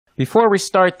Before we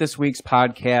start this week's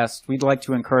podcast, we'd like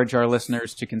to encourage our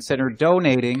listeners to consider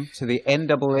donating to the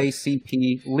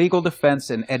NAACP Legal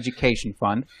Defense and Education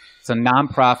Fund. It's a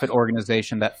nonprofit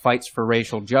organization that fights for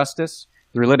racial justice.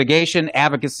 Through litigation,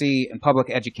 advocacy, and public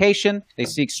education, they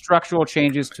seek structural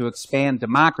changes to expand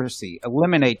democracy,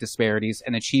 eliminate disparities,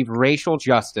 and achieve racial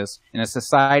justice in a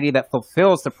society that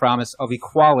fulfills the promise of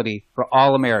equality for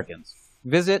all Americans.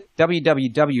 Visit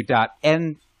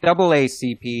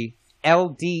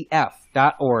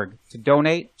www.naacpldf.org to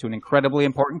donate to an incredibly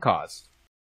important cause.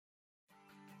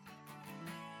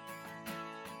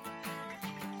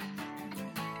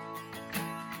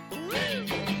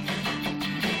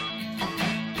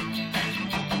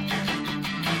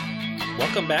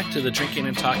 Welcome back to the Drinking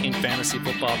and Talking Fantasy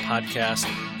Football Podcast.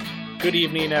 Good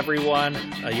evening, everyone.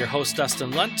 Your host,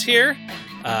 Dustin Lunt here.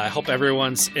 I hope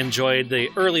everyone's enjoyed the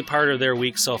early part of their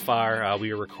week so far.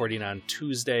 We are recording on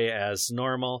Tuesday as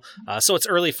normal, so it's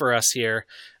early for us here.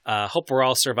 Hope we're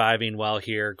all surviving well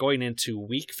here, going into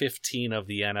Week 15 of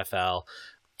the NFL.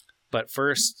 But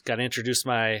first, got to introduce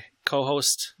my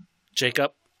co-host,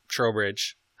 Jacob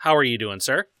Trowbridge. How are you doing,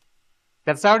 sir?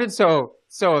 That sounded so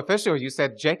official. You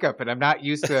said Jacob, and I'm not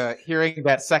used to hearing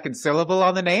that second syllable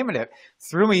on the name, and it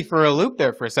threw me for a loop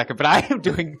there for a second. But I am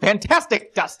doing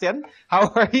fantastic, Dustin.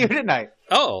 How are you tonight?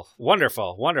 Oh,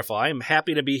 wonderful, wonderful. I am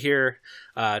happy to be here.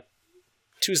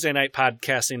 Tuesday night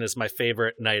podcasting is my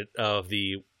favorite night of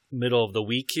the middle of the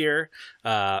week here,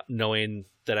 knowing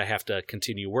that I have to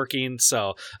continue working.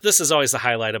 So this is always the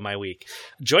highlight of my week.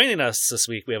 Joining us this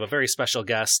week, we have a very special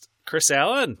guest, Chris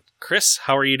Allen. Chris,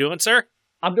 how are you doing, sir?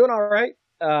 I'm doing all right.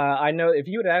 I know if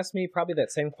you had asked me probably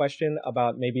that same question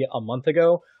about maybe a month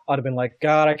ago, I'd have been like,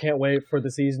 God, I can't wait for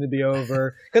the season to be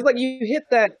over. Because like you hit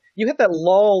that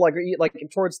lull, like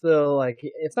towards the,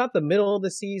 it's not the middle of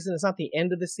the season, it's not the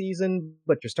end of the season,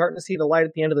 but you're starting to see the light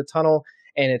at the end of the tunnel.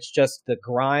 And it's just the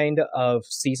grind of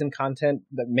season content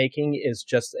that making is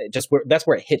just that's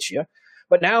where it hits you.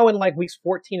 But now in like weeks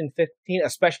 14 and 15,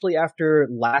 especially after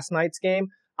last night's game,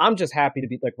 I'm just happy to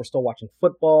be like, we're still watching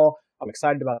football. I'm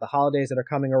excited about the holidays that are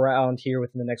coming around here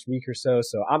within the next week or so.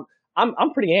 So I'm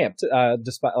pretty amped.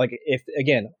 Despite like if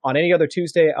again on any other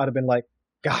Tuesday, I'd have been like,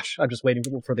 gosh, I'm just waiting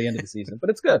for the end of the season.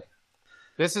 But it's good.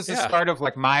 This is the start of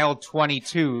like mile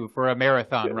 22 for a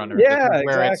marathon runner. Yeah,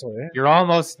 exactly. You're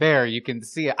almost there. You can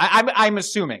see it. I'm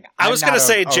assuming. I was going to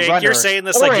say, Jake, you're saying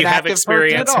this like you have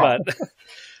experience, but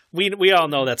we all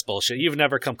know that's bullshit. You've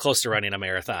never come close to running a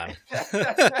marathon.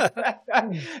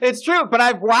 It's true, but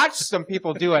I've watched some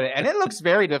people do it, and it looks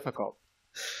very difficult.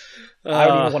 I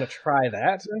don't even want to try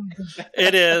that.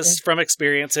 It is. From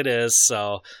experience, it is.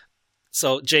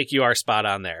 So, Jake, you are spot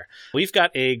on there. We've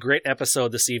got a great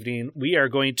episode this evening. We are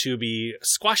going to be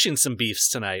squashing some beefs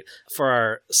tonight. For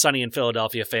our Sunny and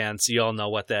Philadelphia fans, you all know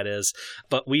what that is.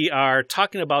 But we are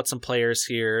talking about some players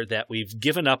here that we've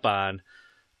given up on,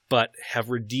 but have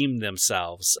redeemed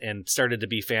themselves and started to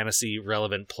be fantasy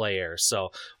relevant players.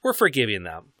 So we're forgiving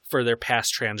them for their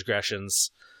past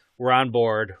transgressions. We're on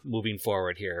board moving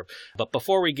forward here. But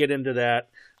before we get into that,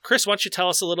 Chris, why don't you tell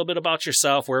us a little bit about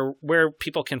yourself, where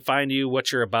people can find you,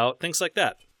 what you're about, things like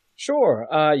that. Sure.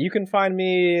 You can find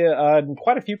me in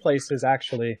quite a few places,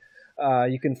 actually.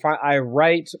 I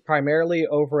write primarily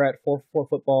over at 4for4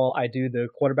 Football. I do the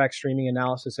quarterback streaming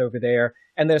analysis over there.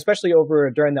 And then especially over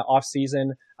during the off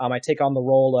season, I take on the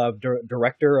role of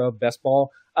director of best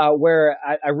ball, where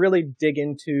I really dig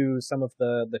into some of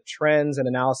the trends and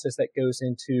analysis that goes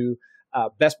into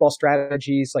best ball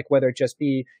strategies, like whether it just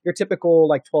be your typical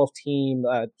like 12 team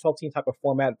type of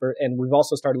format. And we've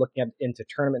also started looking into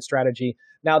tournament strategy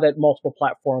now that multiple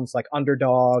platforms like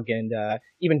Underdog and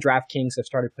even DraftKings have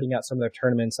started putting out some of their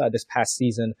tournaments this past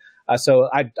season. So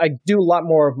I do a lot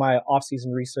more of my off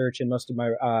season research and most of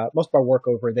my work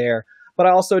over there. But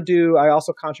I also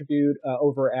contribute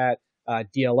over at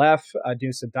DLF,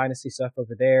 do some dynasty stuff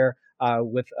over there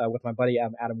with my buddy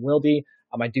Adam Wilde.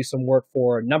 I do some work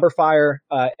for Numberfire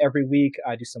every week.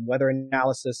 I do some weather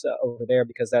analysis over there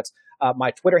because that's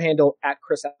my Twitter handle at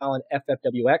Chris Allen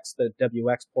FFWX. The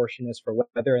WX portion is for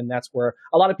weather, and that's where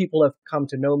a lot of people have come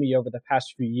to know me over the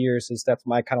past few years. That's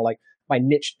my kind of like my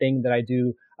niche thing that I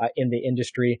do in the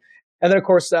industry. And then, of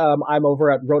course, I'm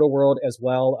over at Roto World as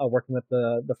well, working with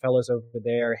the fellows over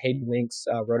there, Hayden Links,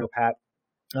 RotoPat,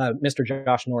 Mr.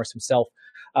 Josh Norris himself,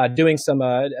 doing some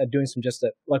just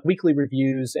like weekly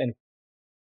reviews and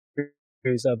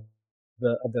of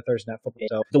the Thursday Night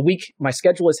Football. So my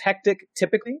schedule is hectic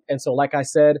typically. And so, like I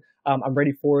said, I'm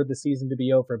ready for the season to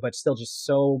be over, but still just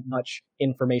so much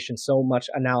information, so much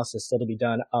analysis still to be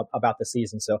done about the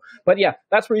season. But yeah,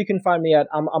 that's where you can find me at.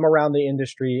 I'm around the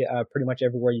industry, pretty much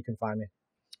everywhere you can find me.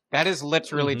 That is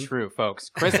literally true, folks.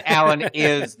 Chris Allen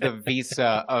is the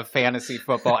Visa of fantasy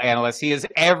football analysts. He is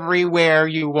everywhere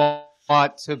you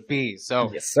want to be. So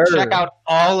yes, sir. Check out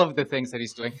all of the things that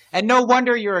he's doing. And no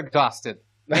wonder you're exhausted,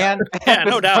 man, at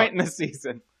this point in the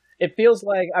season. It feels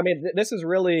like, I mean, this is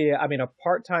really, I mean, a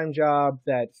part-time job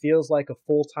that feels like a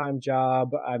full-time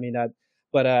job. I mean,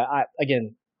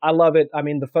 again, I love it. I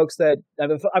mean, the folks that,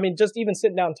 I mean, just even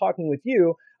sitting down and talking with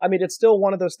you, I mean, it's still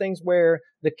one of those things where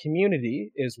the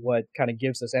community is what kind of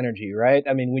gives us energy, right?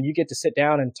 I mean, when you get to sit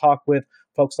down and talk with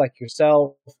folks like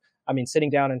yourself, I mean, sitting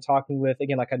down and talking with,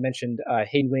 again, like I mentioned,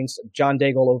 Hayden Winks, John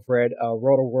Daigle over at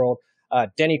Roto-World,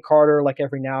 Denny Carter, like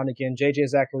every now and again,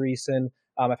 JJ Zacharyson.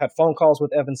 I've had phone calls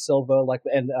with Evan Silva,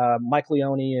 and Mike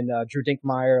Leone and Drew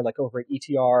Dinkmeyer, like over at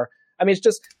ETR. I mean, it's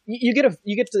just you get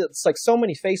to it's like so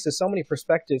many faces, so many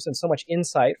perspectives, and so much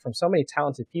insight from so many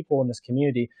talented people in this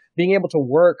community. Being able to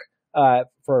work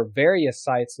for various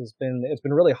sites it's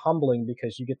been really humbling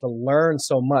because you get to learn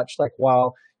so much, like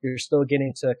while you're still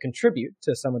getting to contribute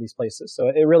to some of these places. So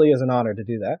it really is an honor to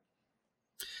do that.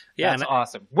 Yeah, that's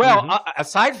awesome. Well,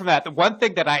 aside from that, the one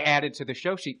thing that I added to the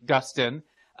show sheet, Dustin.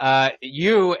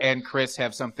 You and Chris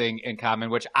have something in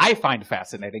common, which I find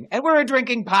fascinating. And we're a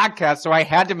drinking podcast, so I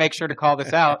had to make sure to call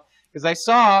this out because I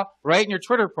saw right in your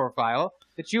Twitter profile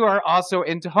that you are also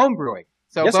into homebrewing.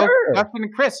 So yes, both sir. Dustin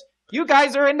and Chris, you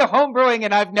guys are into homebrewing,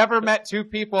 and I've never met two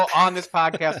people on this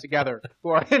podcast together who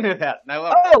are into that. And I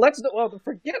love it.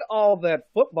 Forget all that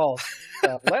football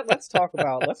stuff. Let's talk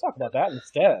about that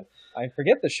instead. I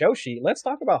forget the show sheet. Let's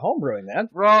talk about homebrewing, man.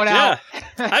 Throw it out.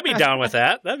 I'd be down with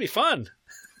that. That'd be fun.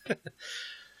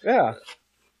 Yeah.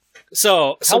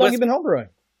 So how long have you been homebrewing?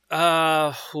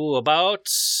 About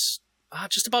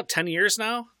just about 10 years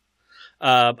now.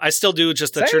 I still do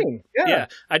just the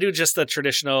I do just the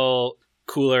traditional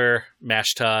cooler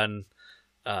mash tun,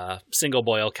 single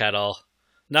boil kettle.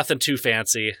 Nothing too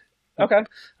fancy. Okay.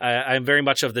 I'm very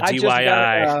much of the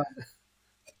DIY.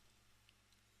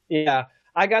 Yeah.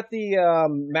 I got the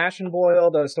mash and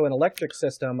boiled, so an electric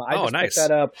system. I just picked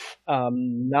that up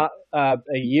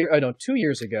 2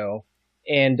 years ago,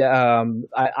 and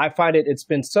I find it's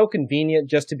been so convenient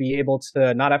just to be able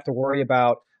to not have to worry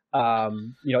about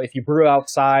if you brew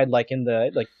outside like in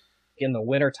the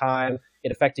winter time,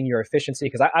 it affecting your efficiency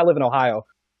because I live in Ohio.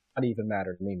 Not even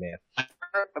matter to me, man.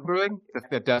 Brewing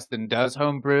that Dustin does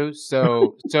homebrew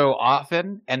so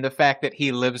often, and the fact that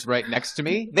he lives right next to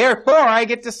me, therefore I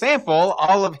get to sample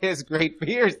all of his great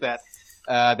beers that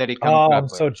he comes up with. I'm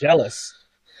so jealous.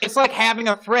 It's like having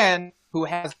a friend who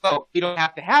has a boat. You don't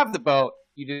have to have the boat.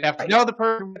 You just have to know the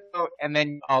person with the boat, and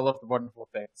then all of the wonderful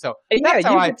things. So that's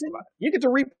how I feel about it. You get to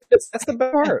reap. That's the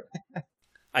best part.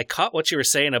 I caught what you were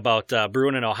saying about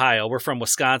brewing in Ohio. We're from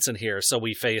Wisconsin here, so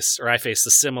I face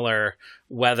the similar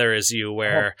weather as you,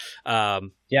 where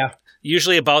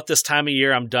usually about this time of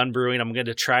year I'm done brewing. I'm going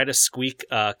to try to squeak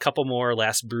a couple more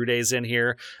last brew days in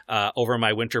here over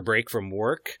my winter break from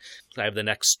work. I have the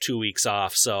next 2 weeks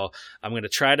off, so I'm going to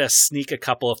try to sneak a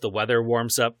couple if the weather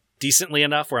warms up decently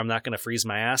enough where I'm not going to freeze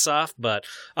my ass off. But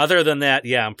other than that,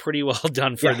 I'm pretty well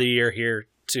done for the year here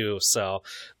too. So.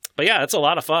 But yeah, it's a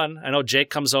lot of fun. I know Jake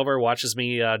comes over, watches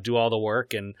me do all the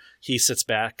work, and he sits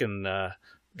back and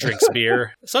drinks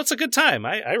beer. So it's a good time.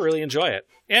 I really enjoy it.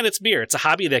 And it's beer. It's a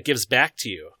hobby that gives back to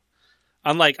you.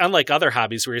 Unlike other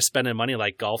hobbies where you're spending money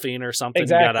like golfing or something.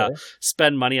 Exactly. You got to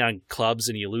spend money on clubs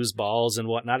and you lose balls and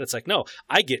whatnot. It's like, no,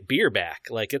 I get beer back.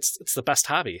 Like, it's the best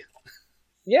hobby.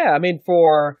 Yeah, I mean,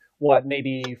 for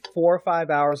maybe 4 or 5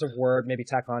 hours of work, maybe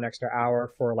tack on an extra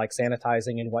hour for like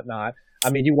sanitizing and whatnot. I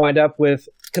mean, you wind up with,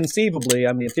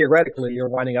 theoretically, you're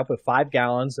winding up with 5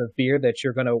 gallons of beer that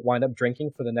you're going to wind up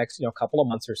drinking for the next, couple of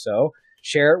months or so.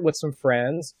 Share it with some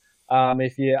friends. I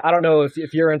don't know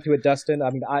if you're into it, Dustin. I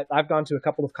mean, I've gone to a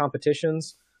couple of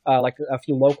competitions, like a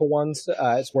few local ones.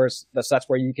 That's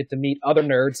where you get to meet other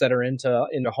nerds that are into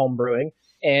home brewing.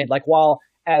 And like, while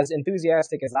as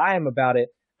enthusiastic as I am about it,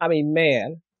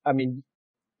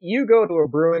 you go to a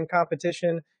brewing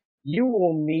competition, you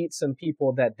will meet some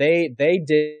people that they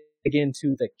dig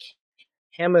into the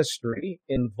chemistry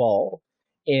involved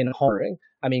in homebrewing.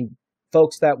 I mean,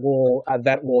 folks that will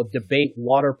debate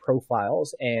water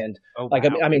profiles and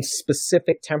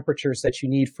specific temperatures that you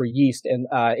need for yeast and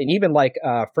even like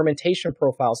fermentation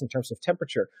profiles in terms of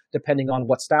temperature, depending on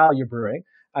what style you're brewing.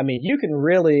 I mean, you can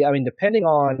really, depending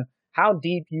on how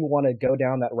deep you want to go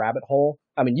down that rabbit hole,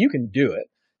 you can do it.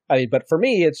 But for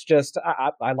me, it's just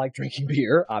I like drinking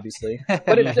beer, obviously,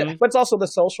 but it's also the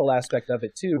social aspect of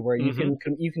it too, where you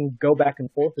can go back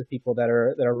and forth with people that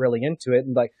are really into it.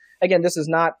 And like, again, this is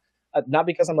not not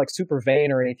because I'm like super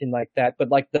vain or anything like that, but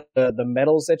like the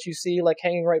medals that you see like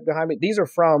hanging right behind me, these are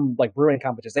from like brewing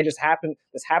competitions. This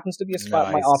happens to be a spot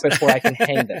in my office where I can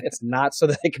hang them. It's not so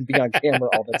that they can be on camera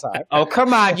all the time. Oh,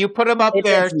 come on. You put them up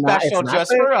there special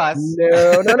just for us.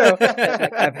 No.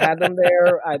 I've had them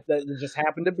there. They just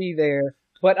happen to be there.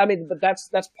 But I mean, that's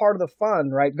part of the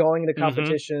fun, right? Going into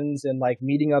competitions and like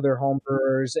meeting other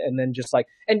homebrewers, and then just like,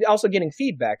 and also getting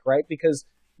feedback, right? Because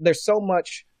there's so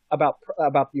much about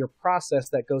your process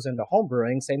that goes into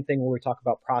homebrewing. Same thing when we talk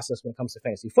about process when it comes to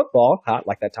fantasy football,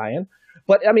 like that tie-in.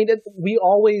 But I mean, we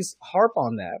always harp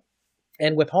on that.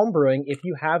 And with homebrewing, if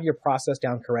you have your process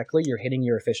down correctly, you're hitting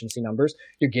your efficiency numbers,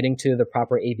 you're getting to the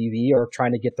proper ABV or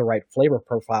trying to get the right flavor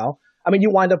profile. I mean,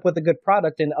 you wind up with a good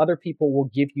product, and other people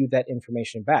will give you that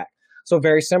information back. So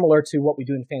very similar to what we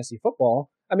do in fantasy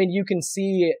football. I mean, you can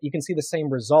see the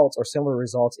same results or similar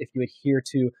results if you adhere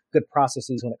to good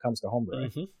processes when it comes to homebrewing.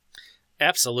 Mm-hmm.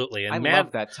 Absolutely. And I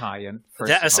love that tie-in.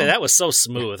 That was so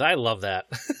smooth. I love that.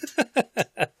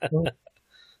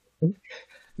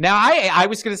 Now, I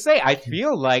was going to say, I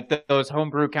feel like those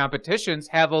homebrew competitions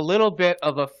have a little bit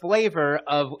of a flavor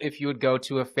of if you would go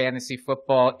to a fantasy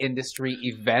football industry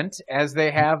event, as they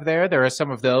have there. There are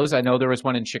some of those. I know there was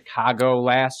one in Chicago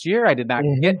last year. I did not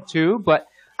get to, but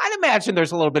I'd imagine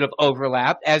there's a little bit of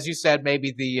overlap. As you said,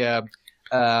 maybe the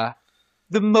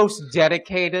most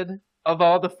dedicated of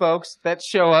all the folks that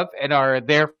show up and are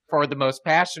therefore the most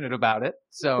passionate about it.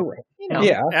 So,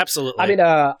 yeah, absolutely. I mean,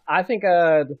 I think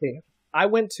I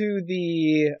went to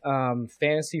the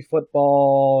fantasy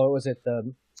football. Was it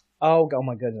oh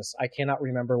my goodness, I cannot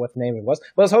remember what the name it was.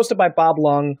 But it was hosted by Bob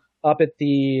Lung up at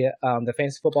the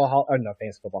Fantasy Football Hall, or no,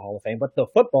 Fantasy Football Hall of Fame, but the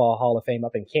Football Hall of Fame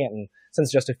up in Canton,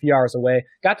 since just a few hours away.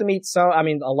 Got to meet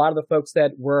a lot of the folks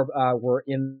that were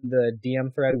in the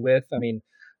DM thread with. I mean,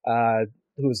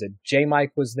 who was it? J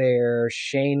Mike was there,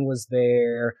 Shane was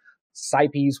there,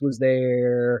 Sipes was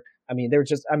there. I mean, there were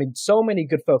so many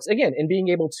good folks. Again, and being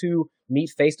able to meet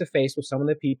face to face with some of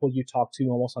the people you talk to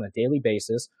almost on a daily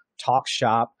basis, talk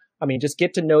shop. I mean, just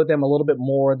get to know them a little bit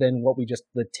more than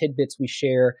the tidbits we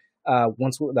share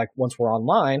once we're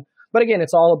online. But again,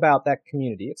 it's all about that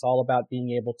community. It's all about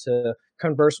being able to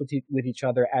converse with each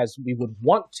other as we would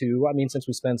want to. I mean, since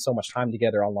we spend so much time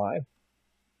together online.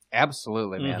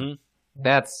 Absolutely, man.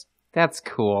 That's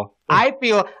cool. I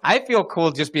feel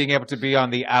cool just being able to be on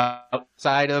the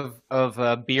outside of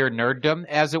beer nerddom,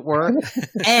 as it were,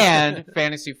 and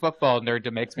fantasy football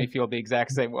nerddom makes me feel the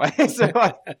exact same way. So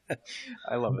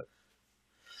I love it.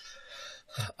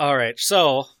 All right,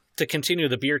 so to continue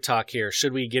the beer talk here,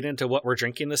 should we get into what we're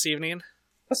drinking this evening?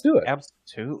 Let's do it.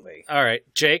 Absolutely. All right,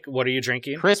 Jake, what are you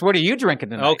drinking? Chris, what are you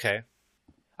drinking tonight? Okay.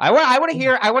 I want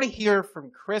to hear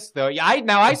from Chris though.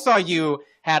 I saw you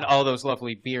had all those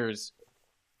lovely beers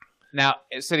now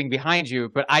sitting behind you,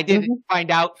 but I didn't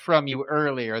find out from you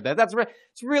earlier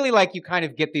it's really like you kind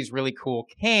of get these really cool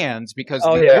cans because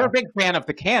you're a big fan of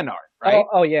the can art, right?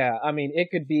 Oh yeah. I mean, it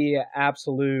could be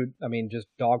absolute. I mean, just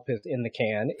dog piss in the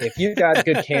can. If you've got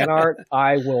good can art,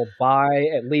 I will buy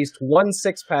at least 1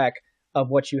 6-pack of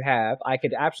what you have. I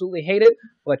could absolutely hate it,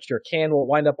 but your can will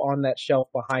wind up on that shelf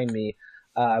behind me.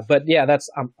 But yeah,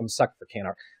 I'm sucked for can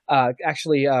art.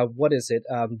 Actually, what is it?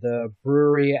 The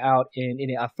brewery out in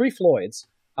Three Floyds,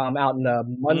 out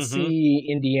in Muncie,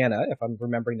 Indiana, if I'm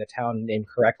remembering the town name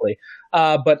correctly.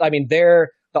 But I mean, the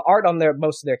art on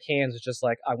most of their cans is just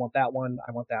like, I want that one.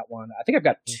 I want that one. I think I've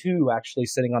got 2 actually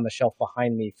sitting on the shelf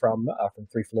behind me from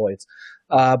Three Floyds.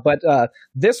 But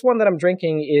this one that I'm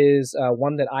drinking is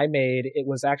one that I made. It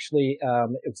was actually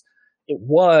it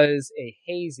was a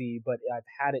hazy, but I've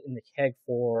had it in the keg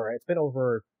it's been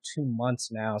over 2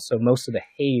 months now. So most of the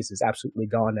haze is absolutely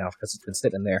gone now because it's been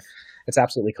sitting there. It's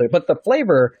absolutely clear, but the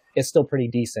flavor is still pretty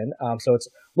decent. So it's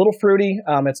a little fruity.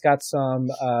 It's got some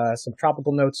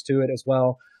tropical notes to it as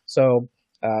well. So,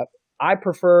 I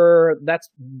prefer, that's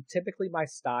typically my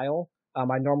style.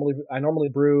 I normally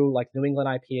brew like New England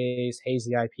IPAs,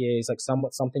 hazy IPAs, like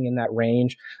something in that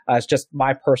range. It's just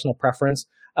my personal preference.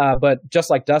 But just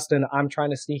like Dustin, I'm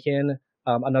trying to sneak in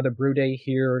another brew day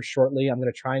here shortly. I'm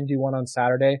going to try and do one on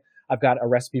Saturday. I've got a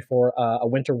recipe for a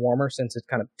winter warmer since it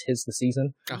kind of tis the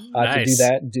season nice. To do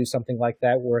that, do something like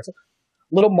that where it's a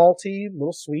little malty, a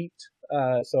little sweet.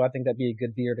 So I think that'd be a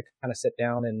good beer to kind of sit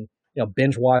down and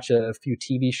binge watch a few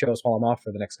TV shows while I'm off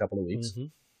for the next couple of weeks. Mm-hmm.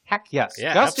 Heck yes.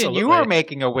 Yeah, Dustin, absolutely. you are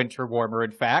making a winter warmer,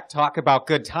 in fact. Talk about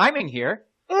good timing here.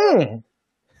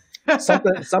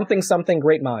 Something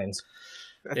great minds.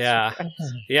 Yeah.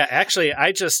 Yeah, actually,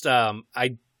 I just got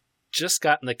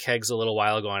in the kegs a little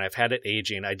while ago, and I've had it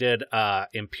aging. I did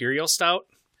Imperial Stout,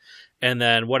 and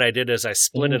then what I did is I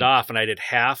split it off, and I did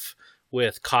half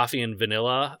with coffee and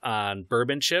vanilla on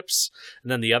bourbon chips.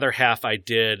 And then the other half I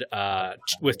did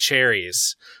with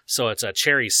cherries. So it's a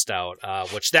cherry stout,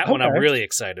 which that one I'm really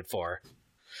excited for.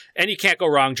 And you can't go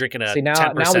wrong drinking a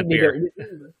 10% beer.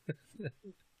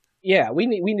 We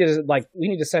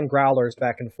need to send growlers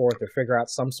back and forth to figure out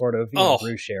some sort of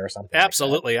brew share or something.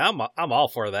 Absolutely, like I'm all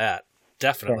for that.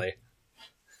 Definitely.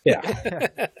 Yeah.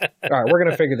 All right, we're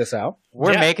gonna figure this out.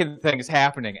 We're making things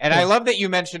happening, and I love that you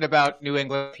mentioned about New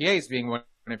England IPAs being one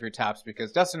of your tops,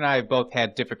 because Dustin and I have both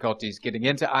had difficulties getting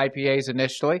into IPAs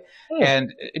initially,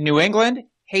 and New England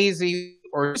hazy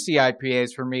or juicy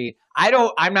IPAs for me.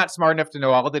 I'm not smart enough to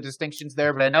know all of the distinctions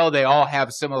there, but I know they all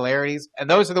have similarities, and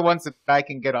those are the ones that I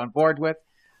can get on board with.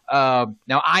 Now,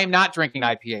 I'm not drinking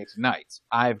IPA tonight.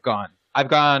 I've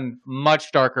gone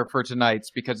much darker for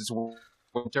tonight's because it's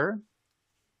winter,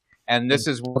 and this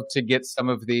is to get some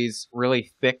of these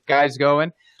really thick guys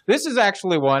going. This is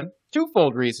actually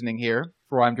twofold reasoning here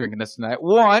for why I'm drinking this tonight.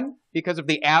 One, because of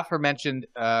the aforementioned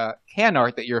can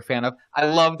art that you're a fan of. I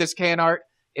love this can art.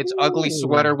 It's ugly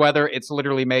sweater weather. It's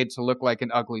literally made to look like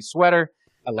an ugly sweater.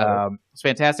 I love it. It's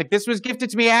fantastic. This was gifted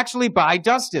to me actually by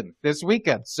Dustin this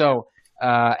weekend. So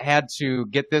had to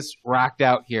get this rocked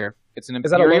out here. It's an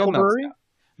Imperial. Is that a local brewery?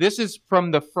 This is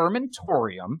from the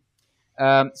Fermentorium.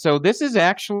 So this is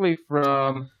actually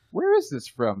from, where is this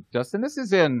from, Dustin? This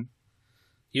is in...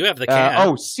 You have the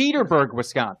can. Cedarburg,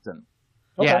 Wisconsin.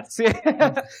 Okay.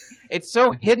 Yeah, it's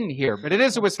so hidden here, but it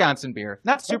is a Wisconsin beer.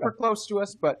 Not super close to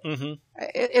us, but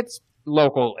it's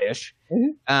local-ish.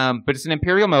 But it's an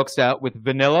Imperial Milk Stout with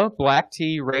vanilla, black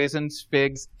tea, raisins,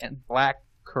 figs, and black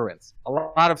currants. A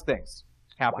lot of things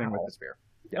happening with this beer.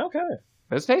 Okay.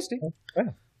 But it's tasty. Yeah.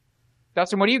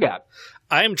 Dustin, what do you got?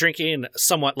 I am drinking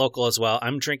somewhat local as well.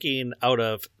 I'm drinking out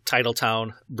of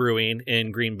Titletown Brewing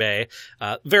in Green Bay.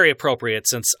 Very appropriate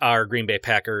since our Green Bay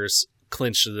Packers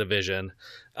clinched the division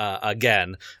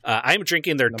again. I'm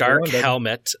drinking their Dark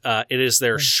Helmet. It is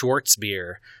their Schwartz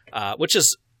beer, which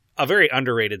is a very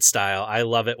underrated style. I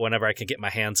love it whenever I can get my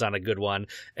hands on a good one,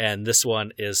 and this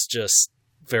one is just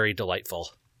very delightful.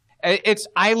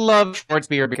 I love Schwartz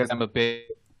beer because I'm a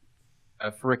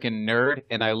freaking nerd,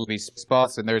 and I love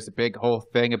Spaceballs, and there's a big whole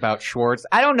thing about Schwartz.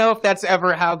 I don't know if that's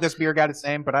ever how this beer got its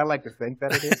name, but I like to think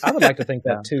that it is. I would like to think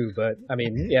that too, but I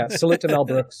mean, salute to Mel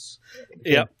Brooks.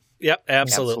 Yep,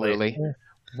 absolutely.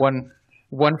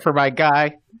 One for my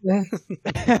guy.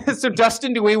 So,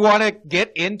 Dustin, do we want to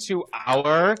get into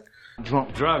our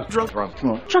drunk, hammered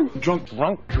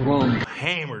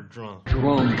drunk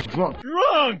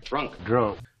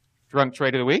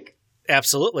trade of the week?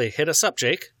 Absolutely. Hit us up,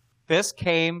 Jake. This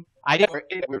came, I didn't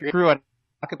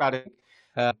talk about it,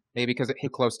 maybe because it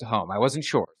hit close to home. I wasn't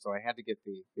sure, so I had to get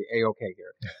the A-OK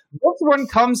here. This one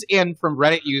comes in from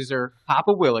Reddit user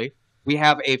Papa Willie. We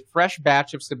have a fresh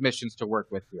batch of submissions to work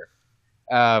with here.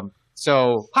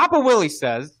 So Papa Willie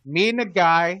says, me and a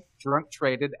guy drunk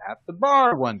traded at the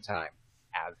bar one time.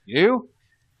 As you.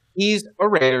 He's a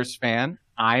Raiders fan.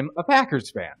 I'm a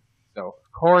Packers fan. So,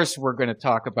 of course, we're going to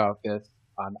talk about this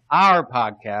on our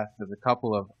podcast as a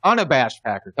couple of unabashed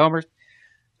Packers homers.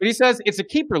 But he says it's a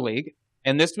keeper league,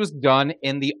 and this was done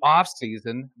in the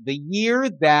offseason, the year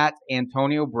that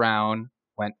Antonio Brown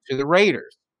went to the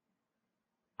Raiders.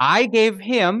 I gave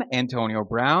him Antonio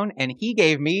Brown, and he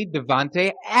gave me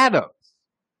Davante Adams.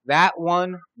 That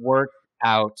one worked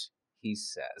out, he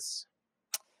says.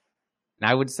 And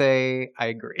I would say I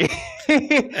agree.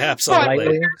 Absolutely. But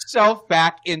put yourself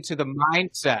back into the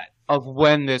mindset of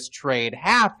when this trade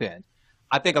happened.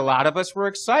 I think a lot of us were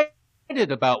excited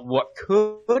about what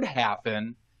could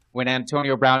happen when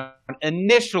Antonio Brown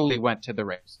initially went to the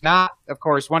Raiders. Not, of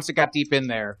course, once it got deep in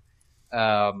there,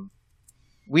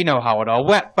 we know how it all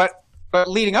went. But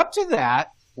leading up to that,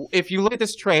 if you look at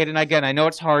this trade, and again, I know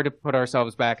it's hard to put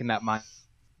ourselves back in that mind.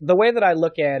 The way that I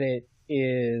look at it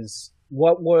is,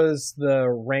 what was the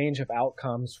range of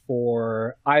outcomes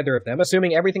for either of them?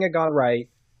 Assuming everything had gone right,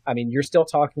 I mean, you're still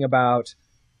talking about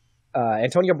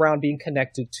Antonio Brown being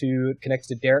connected to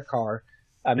Derek Carr,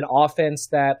 an offense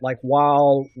that, like,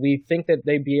 while we think that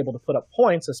they'd be able to put up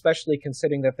points, especially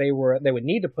considering that they would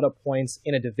need to put up points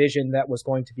in a division that was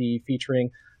going to be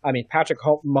featuring, I mean, Patrick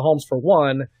Mahomes for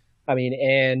one. I mean,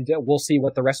 and we'll see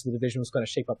what the rest of the division was going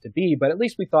to shape up to be, but at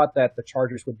least we thought that the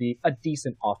Chargers would be a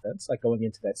decent offense, like, going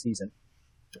into that season.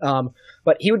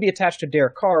 But he would be attached to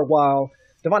Derek Carr, while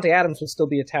Davante Adams will still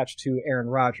be attached to Aaron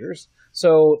Rodgers.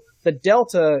 So the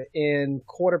delta in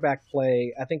quarterback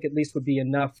play, I think at least would be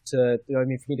enough for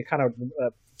me to kind of,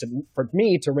 for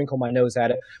me to wrinkle my nose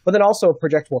at it, but then also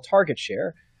projectable target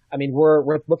share. I mean,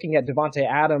 we're looking at Devontae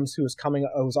Adams, who was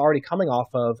already coming off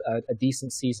of a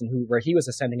decent season, where he was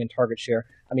ascending in target share.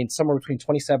 I mean, somewhere between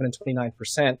 27 and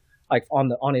 29%, like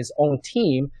on his own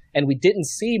team. And we didn't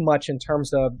see much in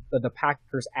terms of the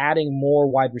Packers adding more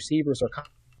wide receivers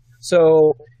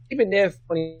so even if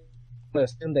we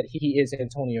assume that he is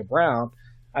Antonio Brown,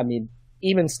 I mean,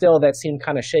 even still, that seemed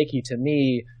kind of shaky to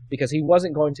me because he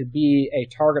wasn't going to be a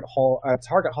target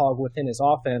hog within his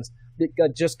offense.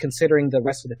 Just considering the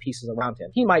rest of the pieces around him,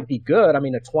 he might be good. I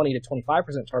mean, a 20 to 25%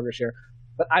 target share,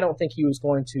 but I don't think he was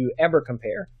going to ever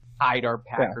compare. Hide our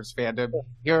Packers fandom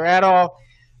here at all.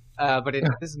 But it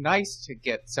is nice to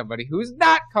get somebody who's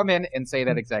not come in and say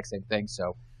that exact same thing.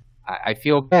 So I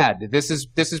feel bad. This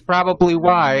is probably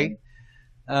why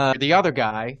the other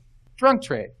guy drunk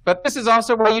trade. But this is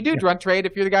also why you do drunk trade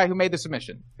if you're the guy who made the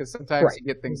submission, because sometimes you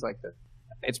get things like this.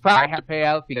 It's probably have to pay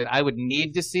out because I would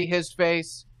need to see his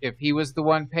face if he was the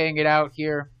one paying it out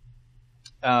here.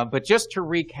 But just to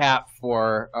recap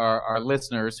for our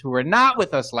listeners who were not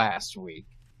with us last week,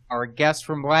 our guest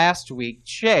from last week,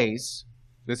 Chase.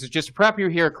 This is just to prep you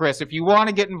here, Chris. If you want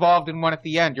to get involved in one at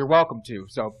the end, you're welcome to.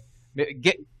 So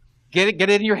get it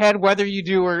in your head whether you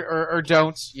do or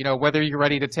don't. You know, whether you're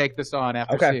ready to take this on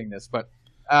after seeing this. But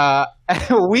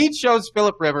we chose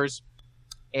Phillip Rivers,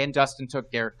 and Dustin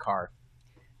took Derek Carr.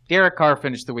 Derek Carr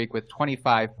finished the week with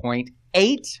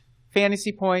 25.8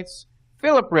 fantasy points.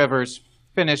 Phillip Rivers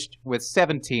finished with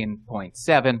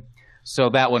 17.7. So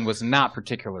that one was not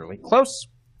particularly close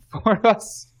for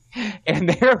us. And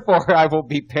therefore, I will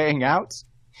be paying out.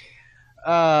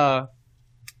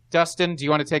 Dustin, do you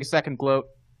want to take a second gloat?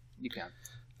 You can.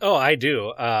 Oh, I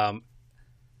do.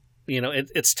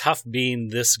 It's tough being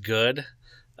this good.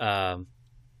 I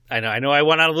know I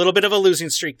went on a little bit of a losing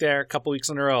streak there a couple weeks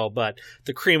in a row, but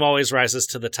the cream always rises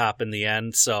to the top in the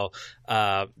end. So,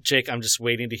 Jake, I'm just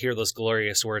waiting to hear those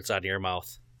glorious words out of your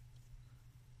mouth.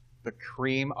 The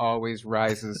cream always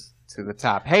rises to the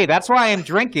top. Hey, that's why I'm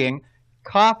drinking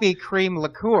coffee cream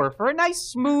liqueur for a nice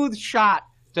smooth shot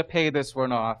to pay this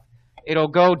one off. It'll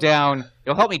go down.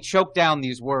 It'll help me choke down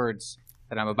these words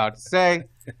that I'm about to say.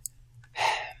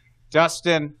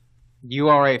 Dustin, you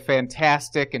are a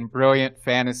fantastic and brilliant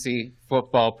fantasy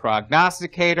football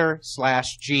prognosticator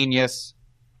 / genius.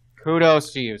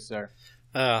 Kudos to you, sir.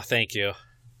 Thank you.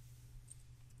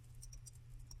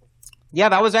 Yeah,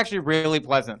 that was actually really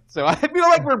pleasant. So I feel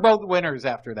like we're both winners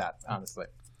after that, honestly.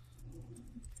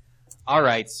 All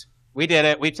right, we did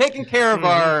it. We've taken care of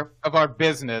our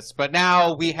business, but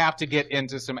now we have to get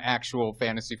into some actual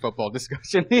fantasy football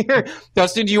discussion here.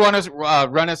 Dustin, do you want to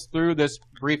run us through this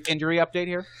brief injury update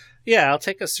here? Yeah, I'll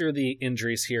take us through the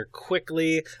injuries here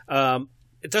quickly.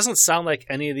 It doesn't sound like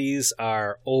any of these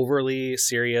are overly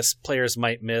serious. Players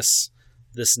might miss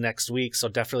this next week, so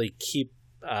definitely keep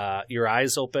your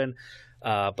eyes open.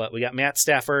 But we got Matt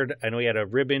Stafford. I know he had a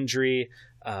rib injury.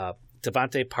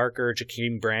 Devontae Parker,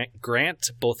 Jakeem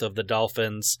Grant, both of the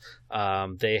Dolphins.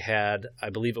 They had, I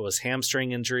believe it was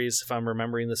hamstring injuries, if I'm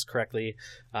remembering this correctly.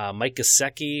 Mike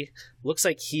Gesicki looks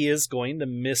like he is going to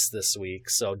miss this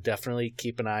week, so definitely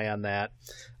keep an eye on that.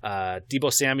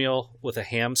 Deebo Samuel with a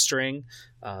hamstring.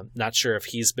 Not sure if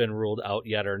he's been ruled out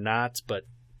yet or not, but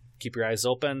keep your eyes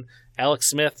open. Alex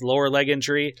Smith, lower leg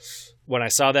injury. When I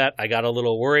saw that, I got a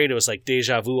little worried. It was like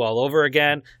deja vu all over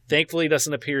again. Thankfully, it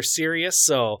doesn't appear serious,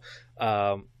 so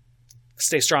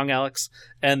stay strong, Alex.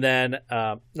 And then,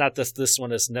 not that this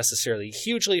one is necessarily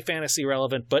hugely fantasy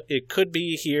relevant, but it could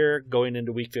be here going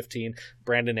into Week 15.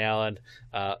 Brandon Allen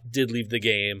did leave the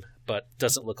game, but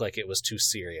doesn't look like it was too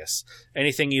serious.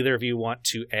 Anything either of you want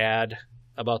to add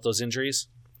about those injuries?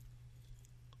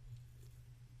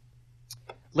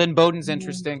 Lynn Bowden's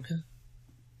interesting.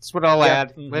 That's what I'll add.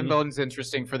 Mm-hmm. Lynn Bowden's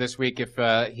interesting for this week if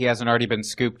he hasn't already been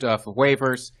scooped off of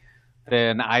waivers.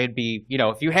 Then I'd be,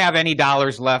 if you have any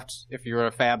dollars left, if you're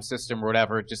a fab system or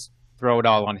whatever, just throw it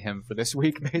all on him for this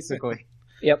week, basically.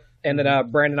 Yep. And then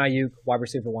Brandon Ayuk, wide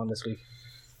receiver 1 this week.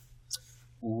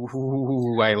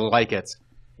 Ooh, I like it.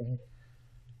 Mm-hmm.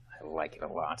 I like it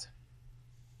a lot.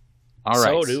 All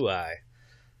right. So do I.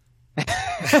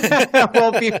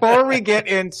 Well, before we get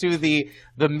into the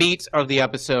meat of the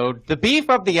episode, the beef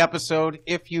of the episode,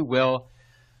 if you will,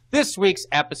 this week's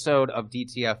episode of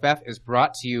DTFF is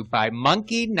brought to you by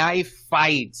Monkey Knife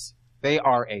Fight. They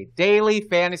are a daily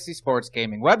fantasy sports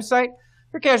gaming website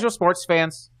for casual sports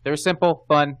fans. They're simple,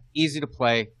 fun, easy to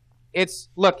play. It's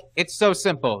so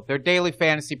simple. They're daily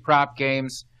fantasy prop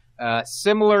games,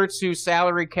 similar to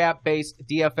salary cap-based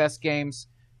DFS games,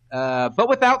 but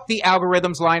without the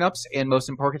algorithms, lineups, and most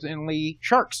importantly,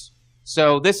 sharks.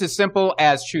 So this is simple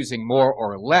as choosing more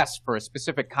or less for a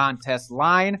specific contest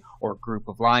line or group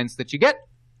of lines that you get.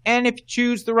 And if you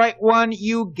choose the right one,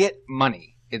 you get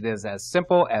money. It is as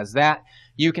simple as that.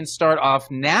 You can start off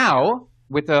now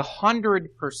with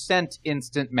 100%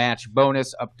 instant match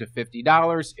bonus up to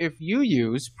 $50 if you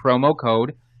use promo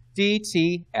code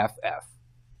DTFF.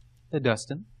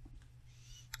 Dustin.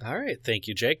 All right. Thank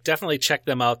you, Jake. Definitely check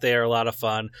them out. They are a lot of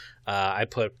fun. I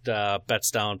put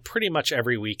bets down pretty much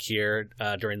every week here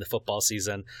during the football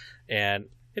season, and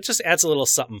it just adds a little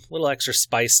something, a little extra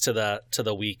spice to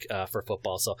the week for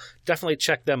football. So definitely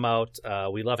check them out.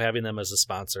 We love having them as a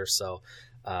sponsor. So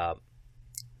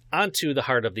on to the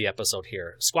heart of the episode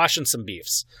here, squashing some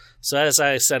beefs. So as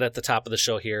I said at the top of the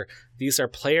show here, these are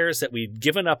players that we've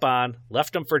given up on,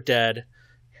 left them for dead.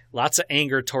 Lots of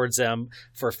anger towards them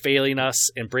for failing us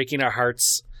and breaking our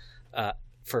hearts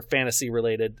for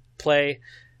fantasy-related play.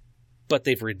 But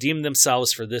they've redeemed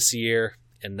themselves for this year,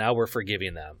 and now we're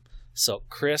forgiving them. So,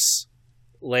 Chris,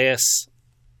 lay us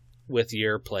with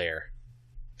your player.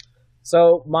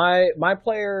 So my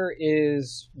player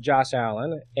is Josh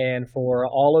Allen, and for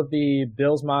all of the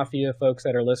Bills Mafia folks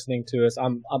that are listening to us,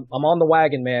 I'm on the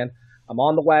wagon, man. I'm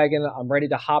on the wagon. I'm ready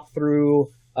to hop through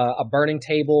a burning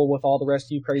table with all the rest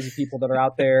of you crazy people that are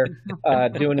out there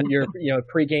doing your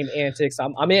pregame antics.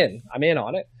 I'm in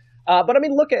on it. But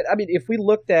if we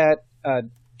looked at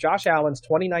Josh Allen's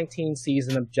 2019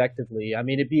 season objectively, I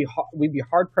mean, we'd be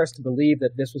hard pressed to believe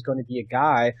that this was going to be a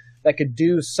guy that could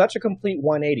do such a complete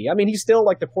 180. I mean, he's still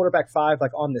like the quarterback 5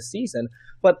 like on this season,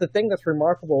 but the thing that's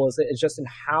remarkable is just in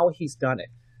how he's done it.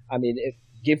 I mean,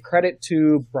 give credit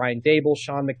to Brian Daboll,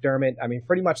 Sean McDermott. I mean,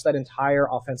 pretty much that entire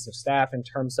offensive staff in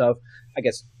terms of, I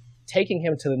guess, taking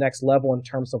him to the next level in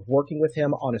terms of working with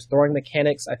him on his throwing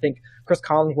mechanics. I think Chris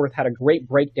Collinsworth had a great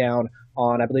breakdown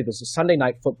on, I believe it was a Sunday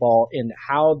Night Football, in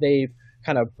how they've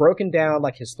kind of broken down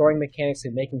like his throwing mechanics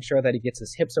and making sure that he gets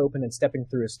his hips open and stepping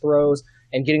through his throws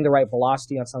and getting the right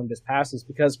velocity on some of his passes.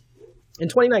 Because in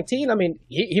 2019, I mean,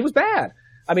 he was bad.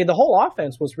 I mean, the whole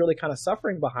offense was really kind of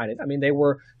suffering behind it. I mean, they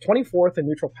were 24th in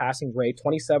neutral passing rate,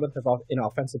 27th in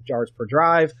offensive yards per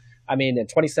drive. I mean, and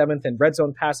 27th in red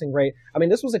zone passing rate. I mean,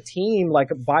 this was a team, like,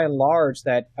 by and large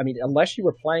that, I mean, unless you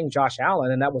were playing Josh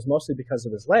Allen, and that was mostly because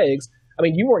of his legs, I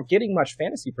mean, you weren't getting much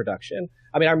fantasy production.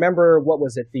 I mean, I remember, what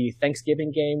was it, the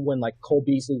Thanksgiving game when, like, Cole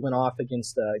Beasley went off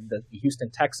against the Houston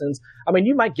Texans. I mean,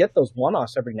 you might get those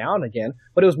one-offs every now and again,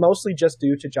 but it was mostly just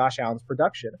due to Josh Allen's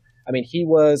production. I mean, he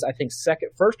was, I think,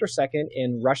 first or second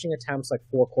in rushing attempts, like,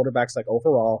 for quarterbacks, like,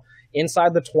 overall.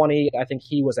 Inside the 20, I think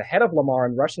he was ahead of Lamar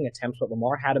in rushing attempts, but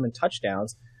Lamar had him in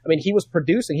touchdowns. I mean, he was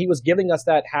producing. He was giving us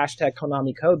that hashtag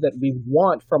Konami code that we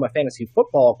want from a fantasy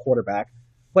football quarterback.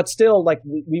 But still, like,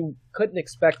 we couldn't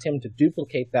expect him to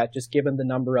duplicate that, just given the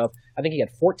number of, I think he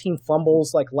had 14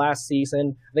 fumbles, like, last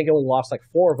season. I think he only lost, like,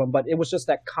 4 of them. But it was just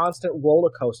that constant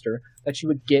roller coaster that you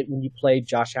would get when you played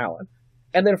Josh Allen.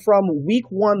 And then from week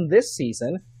 1 this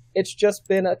season, it's just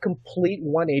been a complete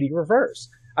 180 reverse.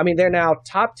 I mean, they're now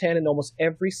top 10 in almost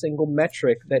every single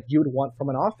metric that you would want from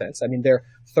an offense. I mean, they're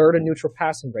 3rd in neutral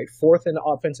passing rate, 4th in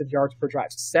offensive yards per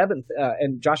drive, 7th,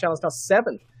 and Josh Allen's now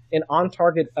 7th in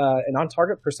on-target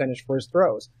percentage for his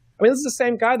throws. I mean, this is the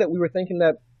same guy that we were thinking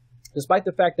that, despite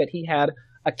the fact that he had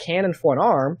a cannon for an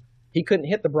arm, he couldn't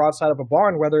hit the broadside of a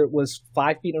barn, whether it was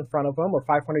 5 feet in front of him or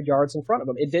 500 yards in front of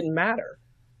him. It didn't matter.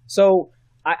 So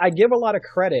I give a lot of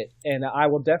credit, and I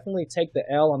will definitely take the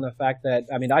L on the fact that,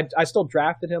 I mean, I still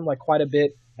drafted him like quite a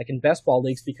bit, like in best ball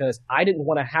leagues, because I didn't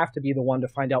want to have to be the one to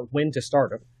find out when to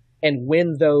start him and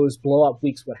when those blow up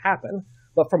weeks would happen.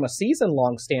 But from a season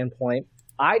long standpoint,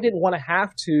 I didn't want to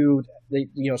have to,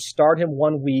 start him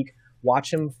 1 week,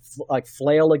 watch him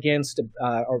flail against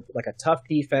or like a tough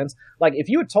defense. Like, if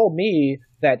you had told me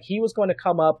that he was going to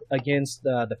come up against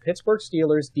the Pittsburgh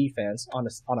Steelers defense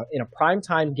in a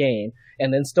primetime game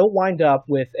and then still wind up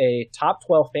with a top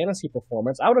 12 fantasy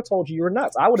performance, I would have told you were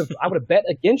nuts. I would have bet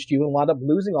against you and wound up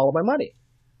losing all of my money.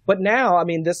 But now, I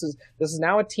mean, this is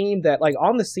now a team that, like,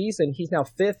 on the season, he's now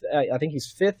 5th. I think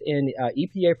he's 5th in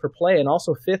EPA per play and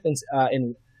also 5th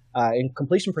in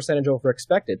completion percentage over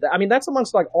expected. I mean, that's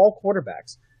amongst like all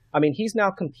quarterbacks. I mean, he's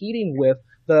now competing with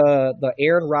the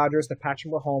Aaron Rodgers, the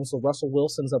Patrick Mahomes, the Russell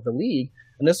Wilsons of the league.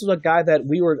 And this was a guy that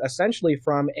we were essentially,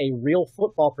 from a real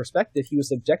football perspective, he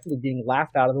was objectively being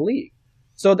laughed out of the league.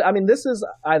 So, I mean, this is,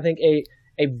 I think, a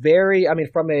very, I mean,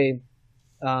 from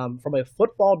a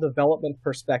football development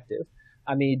perspective,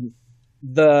 I mean,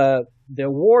 the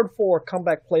award for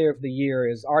comeback player of the year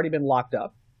has already been locked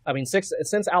up. I mean,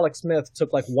 since Alex Smith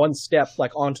took like one step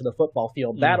like onto the football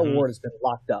field, that award has been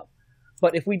locked up.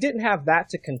 But if we didn't have that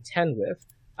to contend with,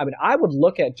 I mean, I would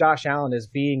look at Josh Allen as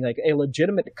being like a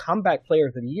legitimate comeback player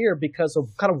of the year because of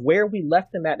kind of where we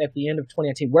left him at the end of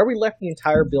 2019, where we left the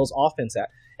entire Bills offense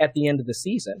at the end of the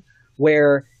season,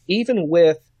 where even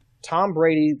with Tom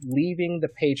Brady leaving the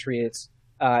Patriots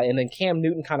and then Cam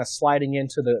Newton kind of sliding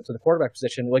into the quarterback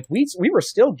position, like we were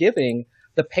still giving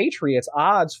the Patriots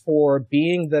odds for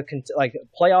being the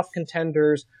playoff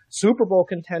contenders, Super Bowl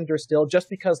contenders still, just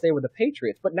because they were the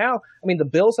Patriots. But now, I mean, the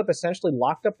Bills have essentially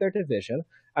locked up their division.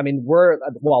 I mean,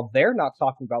 they're not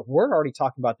talking about, we're already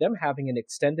talking about them having an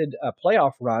extended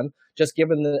playoff run, just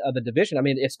given the division. I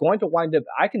mean, it's going to wind up,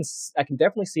 I can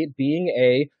definitely see it being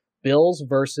a Bills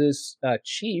versus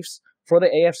Chiefs for the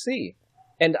AFC.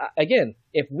 And again,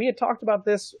 if we had talked about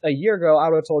this a year ago, I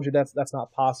would have told you that's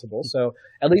not possible. So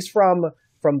at least from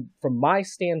my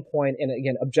standpoint, and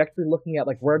again, objectively looking at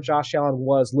like where Josh Allen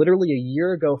was literally a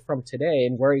year ago from today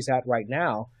and where he's at right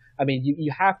now, I mean,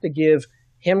 you have to give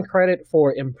him credit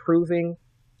for improving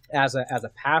as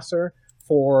a passer,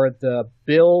 for the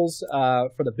Bills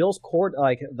court,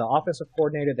 like the offensive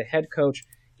coordinator, the head coach,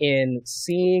 in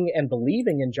seeing and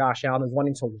believing in Josh Allen and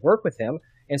wanting to work with him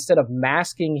instead of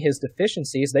masking his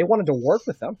deficiencies. They wanted to work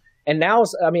with him. And now,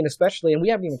 I mean, especially, and we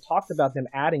haven't even talked about them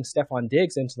adding Stephon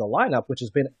Diggs into the lineup, which has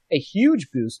been a huge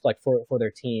boost like for their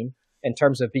team in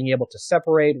terms of being able to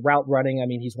separate route running. I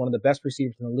mean, he's one of the best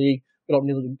receivers in the league. We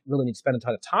don't really need to spend a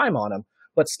ton of time on him.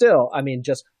 But still, I mean,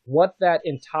 just what that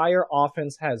entire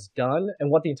offense has done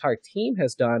and what the entire team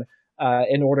has done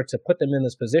in order to put them in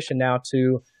this position now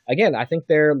to, again, I think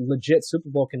they're legit Super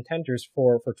Bowl contenders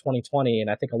for 2020. And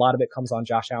I think a lot of it comes on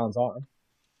Josh Allen's arm.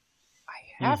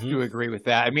 I have to agree with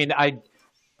that. I mean, I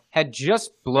had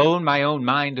just blown my own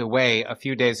mind away a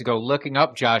few days ago looking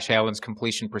up Josh Allen's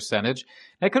completion percentage.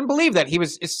 And I couldn't believe that he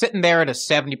was sitting there at a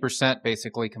 70%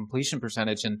 basically completion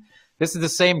percentage. And this is the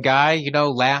same guy, you know,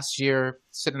 last year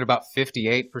sitting at about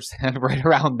 58%, right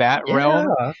around that realm.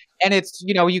 And it's,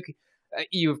 you know,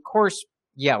 you of course,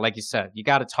 yeah, like you said, you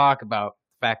got to talk about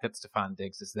the fact that Stephon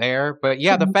Diggs is there. But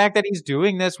yeah, the fact that he's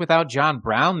doing this without John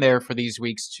Brown there for these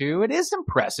weeks too, it is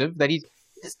impressive that he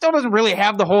still doesn't really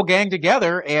have the whole gang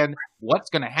together. And what's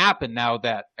going to happen now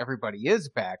that everybody is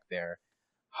back there?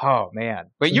 Oh, man.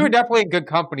 But you were definitely in good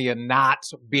company and not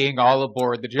being all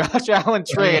aboard the Josh Allen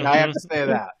train. I have to say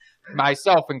that,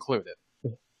 myself included.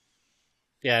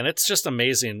 Yeah, and it's just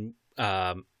amazing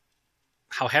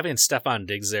how having Stephon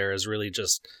Diggs there has really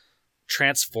just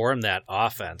transformed that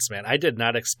offense, man. I did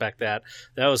not expect that.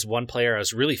 That was one player I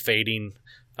was really fading,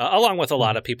 along with a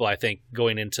lot of people, I think,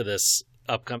 going into this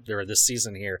this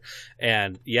season here.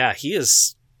 And yeah, he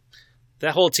is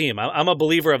that whole team. I'm a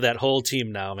believer of that whole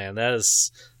team now, man. That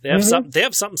is, they have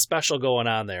something special going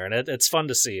on there, and it's fun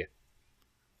to see.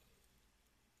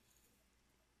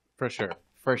 For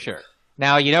sure.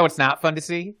 Now, you know, it's not fun to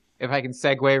see. If I can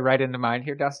segue right into mine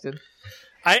here, Dustin.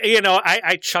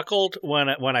 I chuckled when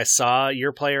I saw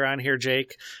your player on here,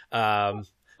 Jake. I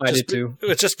did too.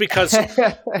 It's just because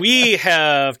we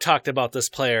have talked about this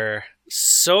player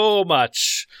so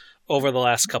much over the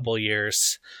last couple of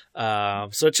years.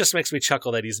 So it just makes me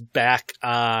chuckle that he's back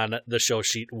on the show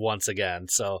sheet once again.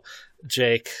 So,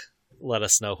 Jake, let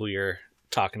us know who you're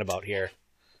talking about here.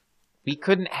 We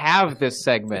couldn't have this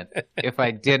segment if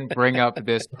I didn't bring up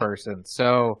this person.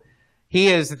 So he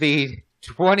is the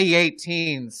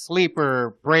 2018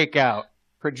 sleeper breakout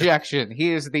projection.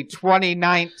 He is the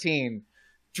 2019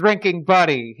 drinking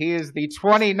buddy. He is the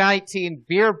 2019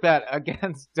 beer bet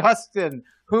against Dustin.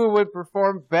 Who would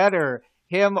perform better,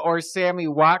 him or Sammy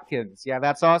Watkins? Yeah,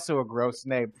 that's also a gross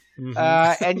name.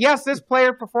 And yes, this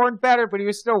player performed better, but he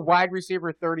was still wide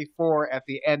receiver 34 at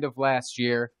the end of last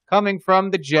year. Coming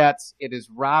from the Jets, it is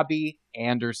Robbie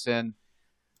Anderson,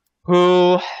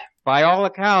 who, by all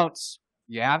accounts,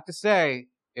 you have to say,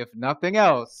 if nothing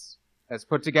else, has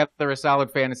put together a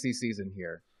solid fantasy season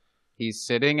here. He's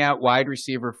sitting at wide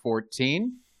receiver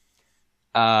 14.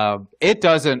 It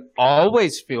doesn't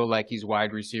always feel like he's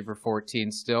wide receiver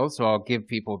 14 still, so I'll give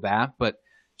people that. But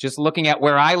just looking at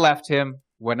where I left him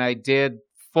when I did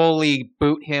fully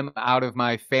boot him out of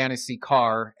my fantasy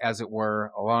car, as it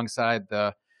were, alongside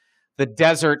the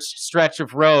desert stretch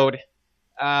of road,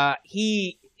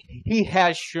 he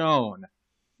has shown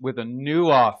with a new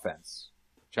offense,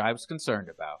 which I was concerned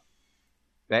about,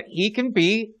 that he can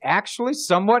be actually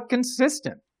somewhat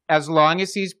consistent as long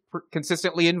as he's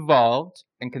consistently involved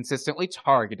and consistently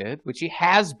targeted, which he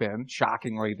has been,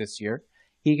 shockingly, this year.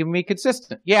 He can be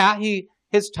consistent. Yeah,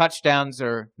 his touchdowns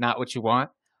are not what you want.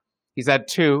 He's had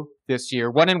 2 this year,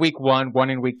 1 in week 1, 1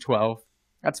 in week 12.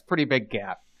 That's a pretty big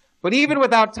gap. But even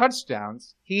without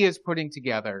touchdowns, he is putting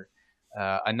together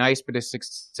a nice bit of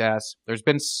success. There's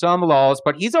been some lulls,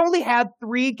 but he's only had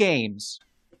 3 games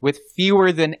with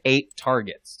fewer than 8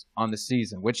 targets on the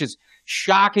season, which is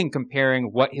shocking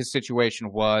comparing what his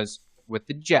situation was with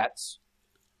the Jets,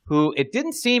 who it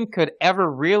didn't seem could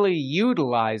ever really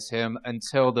utilize him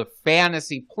until the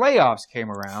fantasy playoffs came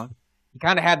around. He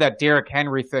kind of had that Derrick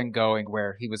Henry thing going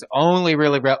where he was only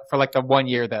really for like the 1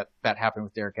 year that happened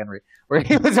with Derrick Henry, where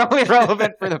he was only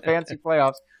relevant for the fantasy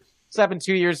playoffs.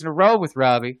 2 years in a row with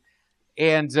Robbie.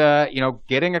 And,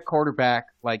 getting a quarterback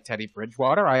like Teddy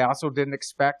Bridgewater, I also didn't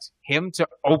expect him to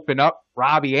open up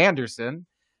Robbie Anderson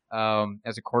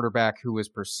as a quarterback who was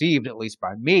perceived, at least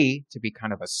by me, to be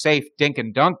kind of a safe dink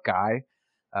and dunk guy,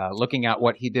 looking at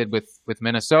what he did with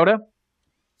Minnesota.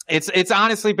 It's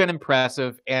honestly been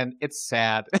impressive, and it's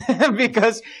sad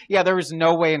because, there was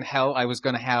no way in hell I was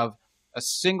going to have a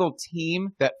single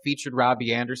team that featured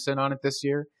Robbie Anderson on it this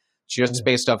year, just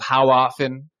based off how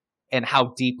often and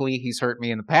how deeply he's hurt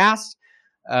me in the past.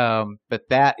 But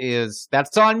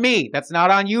that's on me. That's not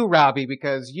on you, Robbie,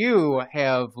 because you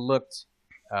have looked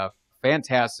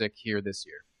fantastic here this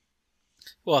year.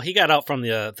 Well, he got out from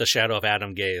the shadow of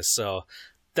Adam Gase, so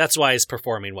that's why he's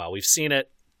performing well. We've seen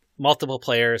it, multiple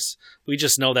players. We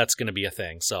just know that's going to be a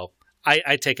thing. So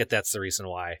I take it that's the reason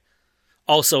why.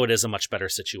 Also, it is a much better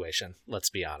situation. Let's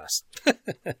be honest.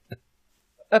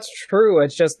 That's true.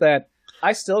 It's just that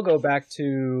I still go back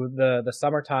to the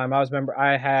summertime.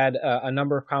 I had a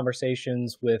number of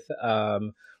conversations with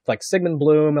like Sigmund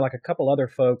Bloom and like a couple other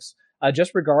folks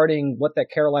just regarding what that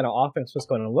Carolina offense was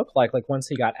going to look like once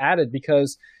he got added.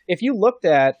 Because if you looked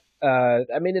at,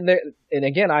 and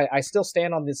again, I still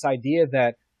stand on this idea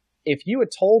that if you had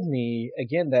told me,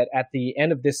 again, that at the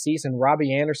end of this season,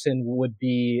 Robbie Anderson would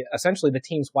be essentially the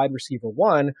team's wide receiver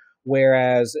 1,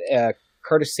 whereas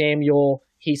Curtis Samuel,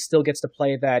 he still gets to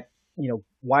play that,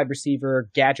 wide receiver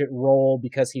gadget role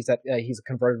because he's a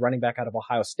converted running back out of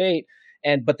Ohio State.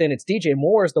 But then it's DJ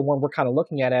Moore is the one we're kind of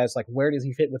looking at as like, where does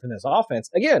he fit within his offense?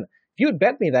 Again, if you had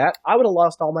bet me that, I would have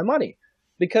lost all my money,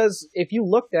 because if you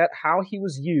looked at how he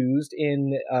was used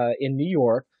in New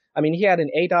York, he had an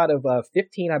ADOT of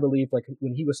 15, I believe, like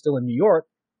when he was still in New York.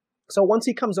 So once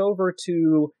he comes over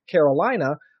to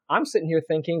Carolina, I'm sitting here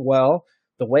thinking, well,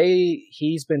 the way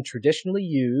he's been traditionally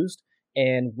used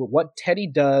and what Teddy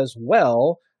does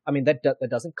well, that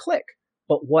doesn't click.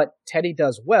 But what Teddy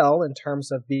does well in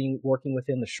terms of working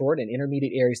within the short and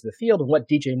intermediate areas of the field, and what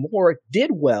DJ Moore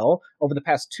did well over the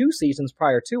past 2 seasons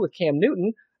prior to with Cam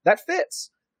Newton, that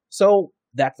fits. So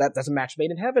that's a match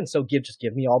made in heaven. So just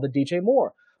give me all the DJ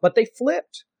Moore. But they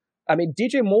flipped.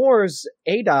 DJ Moore's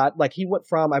ADOT, like he went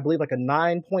from, I believe, like a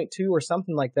 9.2 or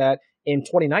something like that in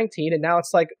 2019, and now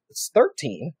it's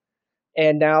 13.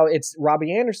 And now it's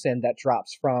Robbie Anderson that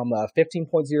drops from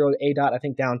 15.0 ADOT, I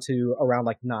think, down to around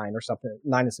like 9 or something,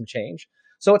 9 and some change.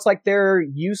 So it's like their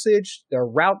usage, their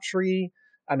route tree,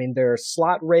 their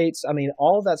slot rates,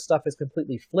 all of that stuff is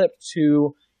completely flipped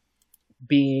to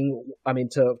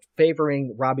to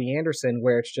favoring Robbie Anderson,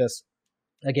 where it's just,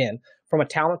 again, from a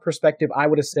talent perspective, I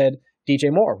would have said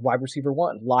DJ Moore, wide receiver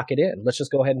 1, lock it in. Let's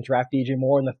just go ahead and draft DJ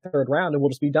Moore in the 3rd round and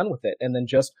we'll just be done with it. And then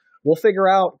we'll figure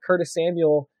out Curtis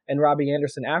Samuel and Robbie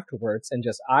Anderson afterwards. And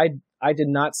I did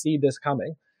not see this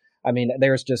coming.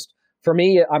 There's just, for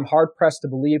me, I'm hard pressed to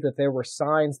believe that there were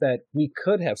signs that we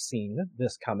could have seen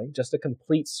this coming, just a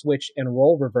complete switch and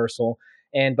role reversal.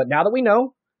 But now that we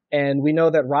know, and we know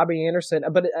that Robbie Anderson,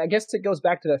 but I guess it goes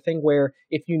back to that thing where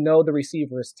if you know the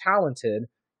receiver is talented,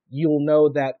 you'll know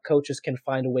that coaches can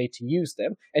find a way to use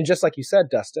them. And just like you said,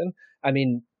 Dustin,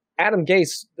 Adam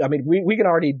Gase, we can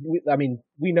already,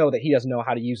 we know that he doesn't know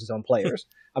how to use his own players.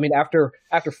 After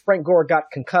Frank Gore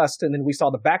got concussed and then we saw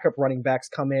the backup running backs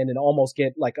come in and almost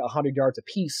get like 100 yards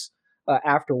apiece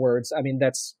afterwards.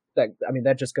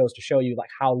 That just goes to show you like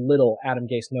how little Adam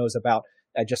Gase knows about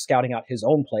just scouting out his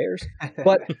own players.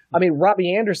 But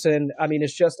Robbie Anderson,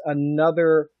 is just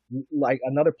another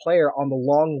player on the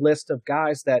long list of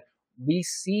guys that we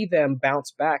see them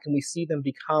bounce back and we see them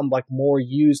become like more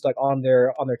used like on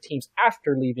their teams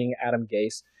after leaving Adam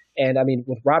Gase. And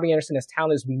with Robbie Anderson as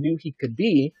talented as we knew he could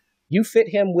be, you fit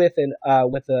him with an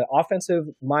offensive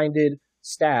minded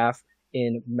staff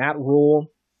in Matt Rule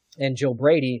and Joe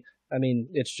Brady.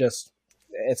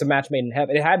 It's a match made in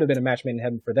heaven. It had to have been a match made in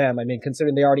heaven for them.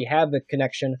 Considering they already had the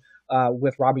connection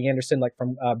with Robbie Anderson, like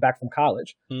from back from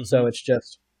college. Mm-hmm. So it's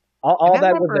just all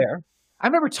that was there. I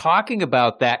remember talking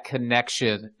about that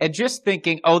connection and just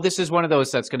thinking, oh, this is one of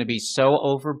those that's going to be so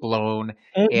overblown.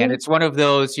 And it's one of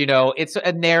those, it's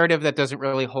a narrative that doesn't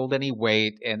really hold any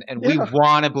weight. And we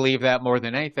want to believe that more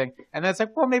than anything. And that's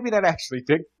like, well, maybe that actually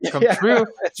did come true.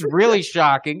 It's really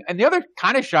shocking. And the other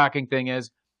kind of shocking thing is,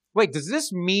 wait, does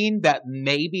this mean that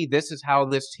maybe this is how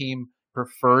this team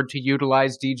preferred to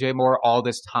utilize DJ Moore all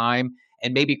this time?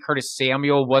 And maybe Curtis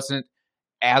Samuel wasn't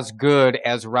as good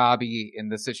as Robbie in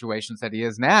the situations that he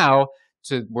is now,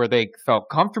 to where they felt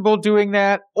comfortable doing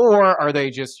that? Or are they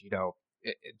just,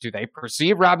 do they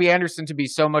perceive Robbie Anderson to be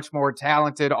so much more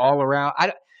talented all around?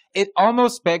 It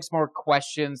almost begs more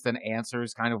questions than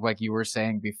answers, kind of like you were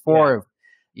saying before.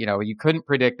 You couldn't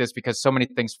predict this because so many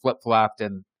things flip-flopped,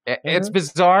 and it's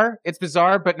bizarre. It's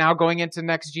bizarre, but now going into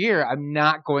next year, I'm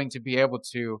not going to be able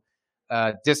to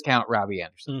discount Robbie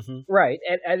Anderson. Right.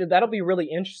 And that'll be really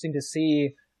interesting to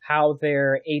see how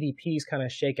their ADPs kind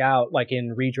of shake out, like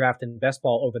in redraft and best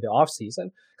ball over the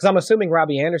offseason. Because I'm assuming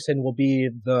Robbie Anderson will be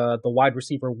the wide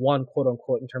receiver 1, quote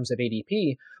unquote, in terms of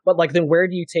ADP. But then where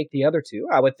do you take the other two?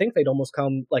 I would think they'd almost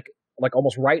come like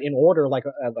almost right in order, like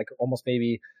almost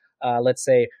maybe, let's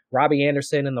say Robbie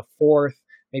Anderson in the 4th,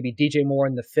 maybe DJ Moore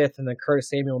in the 5th, and then Curtis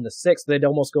Samuel in the 6th. They'd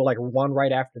almost go like one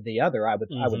right after the other, I would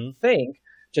think,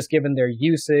 just given their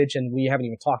usage. And we haven't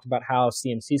even talked about how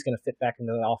CMC is going to fit back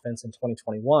into the offense in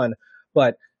 2021.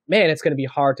 But man, it's going to be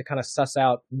hard to kind of suss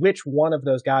out which one of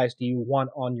those guys do you want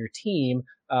on your team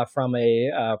from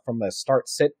a start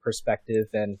sit perspective.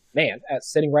 And man,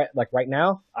 sitting right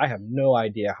now, I have no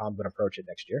idea how I'm going to approach it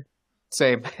next year.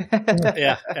 Same.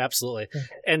 Yeah, absolutely.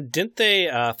 And didn't they,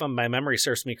 if my memory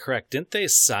serves me correct, didn't they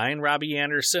sign Robbie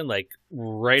Anderson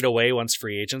right away once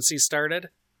free agency started?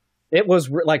 It was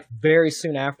very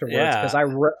soon afterwards,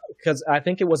 because I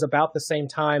think it was about the same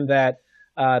time that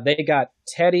they got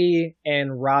Teddy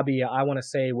and Robbie, I want to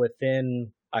say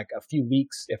within a few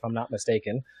weeks, if I'm not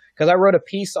mistaken. Because I wrote a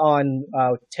piece on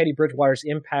Teddy Bridgewater's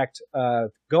impact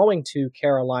going to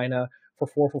Carolina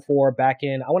for 4-for-4 back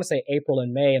in, I want to say April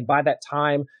and May. And by that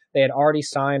time, they had already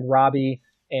signed Robbie.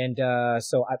 And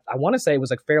so I want to say it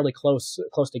was fairly close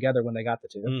together when they got the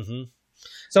two.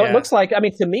 So it looks like,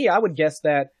 to me, I would guess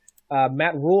that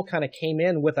Matt Rule kind of came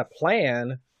in with a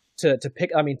plan to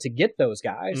get those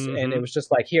guys. And it was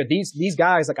just here, these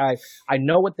guys, I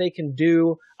know what they can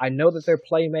do. I know that they're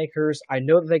playmakers. I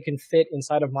know that they can fit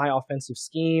inside of my offensive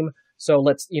scheme. So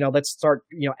let's start,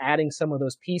 adding some of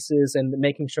those pieces and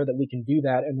making sure that we can do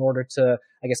that in order to,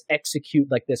 execute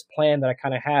this plan that I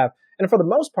kind of have. And for the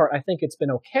most part, I think it's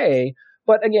been okay.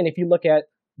 But again, if you look at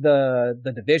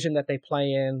the division that they play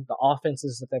in, the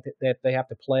offenses that they have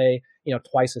to play,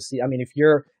 twice a season. If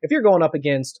you're going up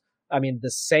against, the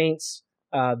Saints,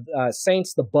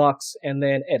 the Bucks, and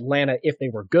then Atlanta, if they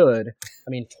were good,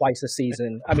 twice a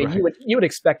season. Right. You would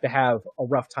expect to have a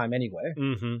rough time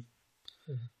anyway.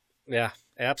 Yeah,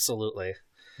 absolutely.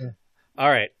 Yeah. All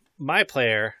right, my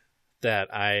player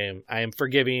that I am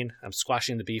forgiving, I'm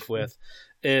squashing the beef with,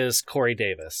 is Corey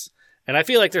Davis. And I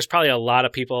feel like there's probably a lot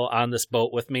of people on this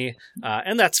boat with me,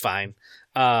 and that's fine.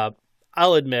 I'll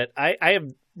admit, I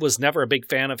was never a big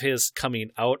fan of his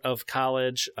coming out of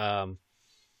college, and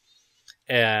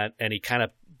he kind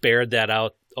of bared that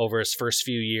out over his first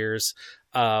few years.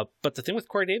 But the thing with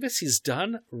Corey Davis, he's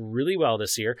done really well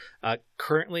this year.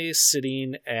 Currently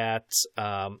sitting at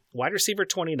wide receiver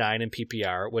 29 in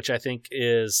PPR, which I think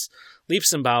is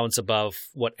leaps and bounds above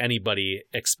what anybody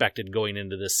expected going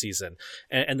into this season.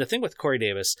 And the thing with Corey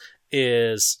Davis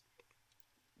is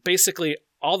basically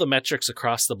all the metrics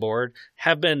across the board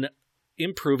have been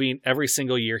improving every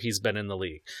single year he's been in the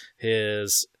league.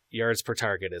 His yards per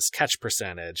target, his catch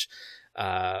percentage,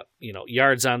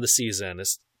 yards on the season.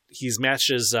 He's matched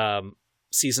his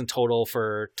season total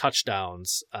for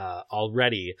touchdowns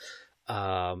already.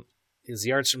 His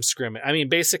yards from scrimmage.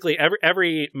 Basically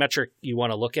every metric you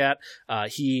want to look at,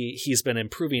 he's been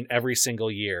improving every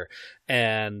single year.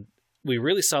 And we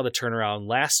really saw the turnaround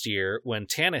last year when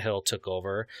Tannehill took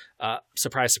over.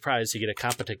 Surprise, surprise, you get a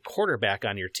competent quarterback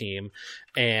on your team.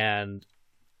 And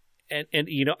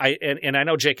I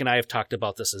know Jake and I have talked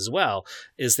about this as well,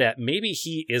 is that maybe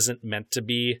he isn't meant to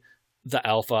be the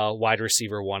alpha wide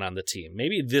receiver 1 on the team.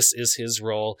 Maybe this is his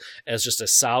role as just a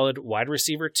solid wide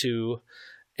receiver 2,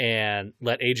 and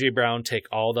let AJ Brown take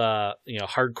all the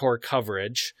hardcore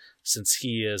coverage, since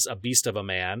he is a beast of a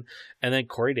man. And then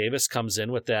Corey Davis comes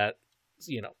in with that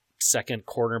second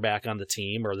cornerback on the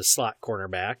team, or the slot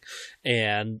cornerback,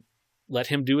 and let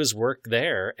him do his work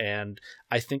there. And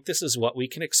I think this is what we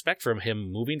can expect from him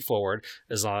moving forward,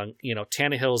 as long,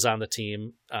 Tannehill's on the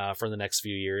team for the next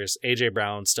few years. AJ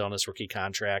Brown still on his rookie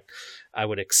contract. I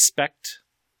would expect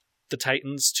the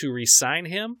Titans to re-sign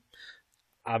him.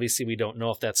 Obviously, we don't know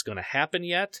if that's going to happen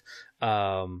yet.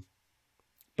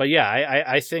 But yeah,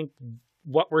 I think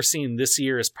what we're seeing this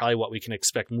year is probably what we can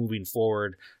expect moving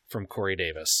forward from Corey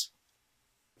Davis.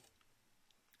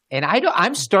 And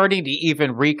I'm starting to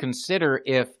even reconsider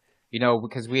if,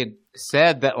 because we had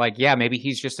said that, like, yeah, maybe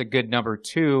he's just a good number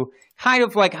 2, kind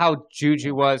of like how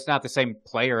Juju was, not the same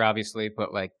player, obviously,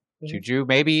 but like Juju,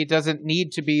 maybe he doesn't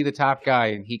need to be the top guy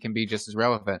and he can be just as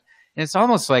relevant. And it's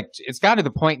almost like it's gotten to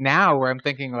the point now where I'm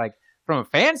thinking, like, from a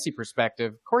fantasy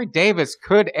perspective, Corey Davis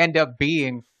could end up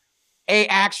being a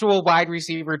actual wide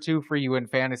receiver 2 for you in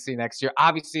fantasy next year.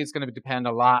 Obviously, it's going to depend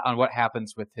a lot on what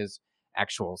happens with his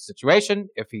actual situation,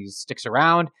 if he sticks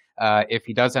around, if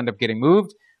he does end up getting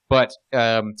moved. But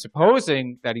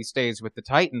supposing that he stays with the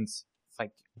Titans, it's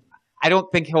like, I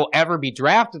don't think he'll ever be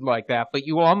drafted like that, but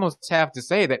you almost have to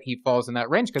say that he falls in that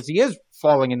range because he is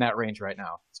falling in that range right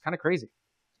now. It's kind of crazy.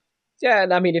 Yeah,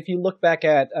 and I mean, if you look back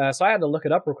at, so I had to look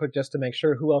it up real quick just to make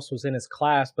sure who else was in his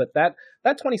class, but that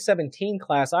 2017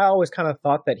 class, I always kind of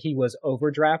thought that he was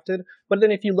overdrafted. But then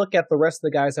if you look at the rest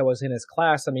of the guys that was in his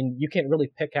class, I mean, you can't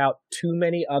really pick out too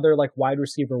many other like wide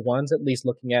receiver ones, at least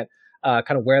looking at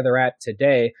kind of where they're at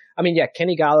today. I mean, yeah,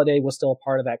 Kenny Golladay was still a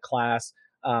part of that class.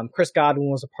 Chris Godwin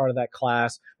was a part of that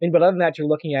class. I mean, but other than that, you're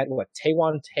looking at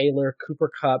Taywan Taylor, Cooper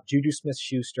Kupp, Juju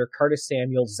Smith-Schuster, Curtis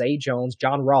Samuel, Zay Jones,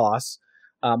 John Ross,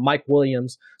 Mike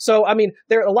Williams. So, I mean,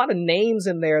 there are a lot of names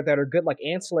in there that are good, like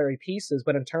ancillary pieces,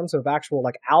 but in terms of actual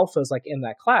like alphas, like in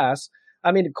that class,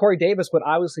 I mean, Corey Davis would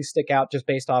obviously stick out just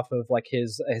based off of like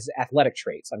his athletic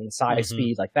traits. I mean, size,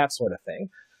 speed, like that sort of thing.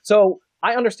 So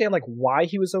I understand like why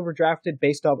he was overdrafted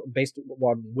based on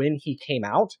when he came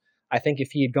out. I think if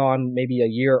he had gone maybe a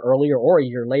year earlier or a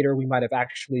year later, we might have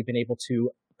actually been able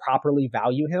to properly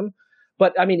value him.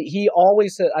 But I mean,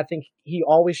 I think he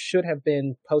always should have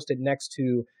been posted next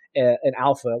to an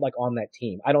alpha, like on that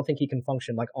team. I don't think he can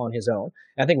function like on his own.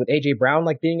 And I think with AJ Brown,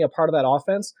 like being a part of that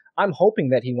offense, I'm hoping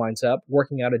that he winds up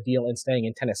working out a deal and staying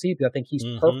in Tennessee because I think he's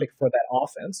perfect for that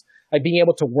offense. Like being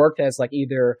able to work as like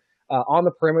either on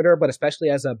the perimeter, but especially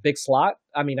as a big slot.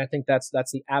 I mean, I think that's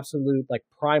the absolute like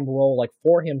prime role like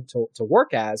for him to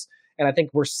work as. And I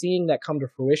think we're seeing that come to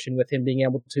fruition with him being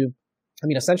able to, I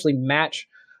mean, essentially match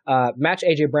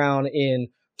AJ Brown in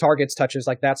targets, touches,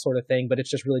 like that sort of thing. But it's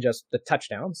just really just the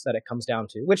touchdowns that it comes down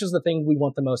to, which is the thing we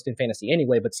want the most in fantasy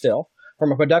anyway. But still,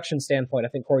 from a production standpoint, I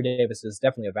think Corey Davis is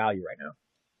definitely a value right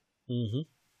now. Mm-hmm.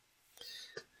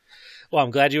 Well,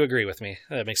 I'm glad you agree with me.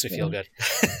 That makes me feel good.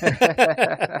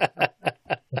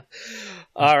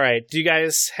 All right. Do you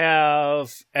guys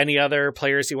have any other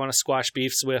players you want to squash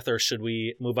beefs with, or should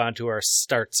we move on to our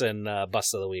starts and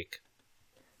busts of the week?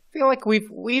 I feel like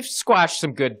we've squashed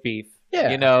some good beef.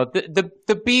 Yeah.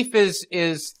 The beef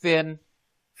is thin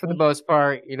for the most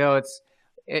part.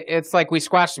 It's like we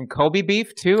squashed some Kobe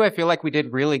beef too. I feel like we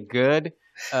did really good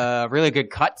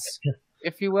cuts,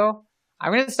 if you will.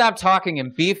 I'm going to stop talking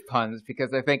in beef puns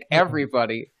because I think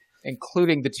everybody,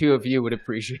 including the two of you, would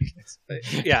appreciate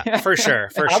it. Yeah, for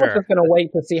sure. I was just going to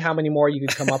wait to see how many more you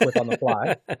could come up with on the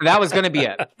fly. That was going to be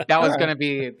it. That was going to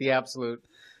be the absolute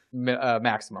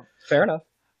maximum. Fair enough.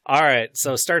 All right,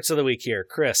 so starts of the week here.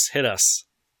 Chris, hit us.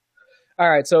 All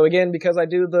right, so again, because I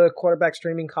do the quarterback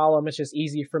streaming column, it's just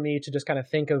easy for me to just kind of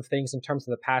think of things in terms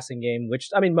of the passing game, which,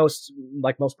 I mean, most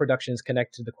productions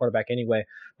connect to the quarterback anyway.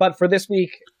 But for this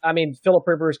week, I mean, Phillip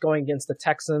Rivers going against the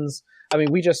Texans. I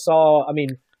mean, we just saw,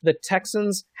 the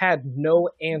Texans had no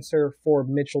answer for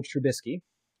Mitchell Trubisky.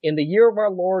 In the year of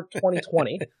our Lord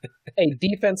 2020, a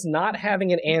defense not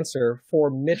having an answer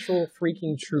for Mitchell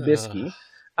freaking Trubisky.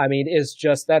 I mean, is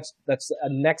just that's a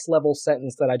next level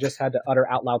sentence that I just had to utter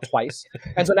out loud twice.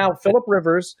 And so now Phillip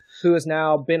Rivers, who has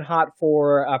now been hot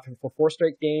for 4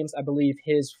 straight games, I believe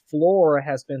his floor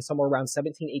has been somewhere around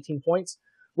 17, 18 points,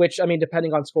 which, I mean,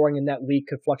 depending on scoring in that week,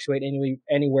 could fluctuate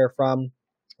anywhere from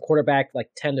quarterback like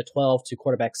 10 to 12 to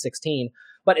quarterback 16.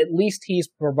 But at least he's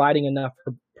providing enough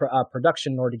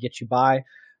production in order to get you by.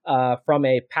 From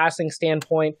a passing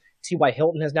standpoint, T.Y.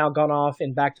 Hilton has now gone off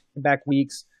in back-to-back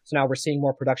weeks. So now we're seeing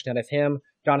more production out of him.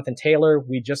 Jonathan Taylor,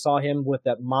 we just saw him with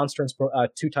that monstrous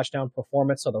 2-touchdown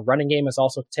performance. So the running game is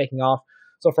also taking off.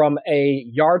 So from a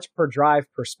yards per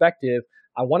drive perspective,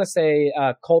 I want to say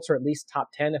Colts are at least top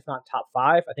 10, if not top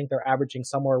 5. I think they're averaging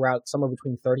somewhere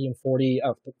between 30 and 40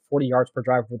 yards per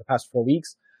drive over the past 4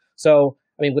 weeks. So,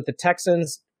 I mean, with the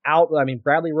Texans out, I mean,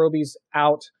 Bradley Roby's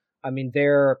out. I mean,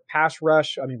 their pass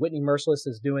rush, I mean, Whitney Merciless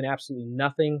is doing absolutely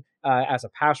nothing as a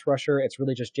pass rusher. It's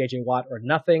really just J.J. Watt or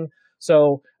nothing.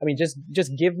 So, I mean, just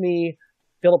give me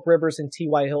Phillip Rivers and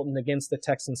T.Y. Hilton against the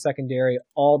Texans secondary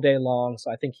all day long.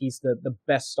 So I think he's the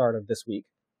best start of this week.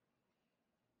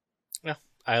 Yeah,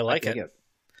 I like it.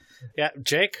 Yeah,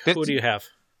 Jake, who do you have?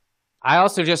 I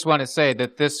also just want to say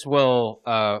that this will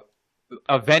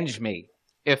avenge me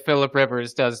if Philip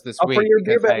Rivers does this week. For your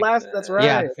beer bet last, that's right.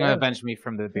 Yeah, it's going to avenge me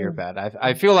from the beer bet.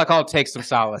 I feel like I'll take some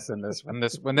solace in this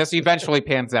when this eventually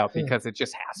pans out, because it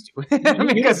just has to.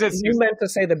 Because you meant to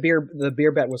say the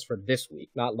beer bet was for this week,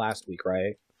 not last week,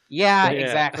 right? Yeah,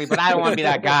 exactly. But I don't want to be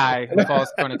that guy who falls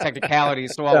prone to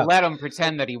technicalities, so I'll let him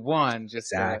pretend that he won.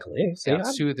 Just exactly.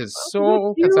 Soothe his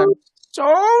soul, because I'm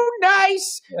so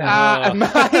nice.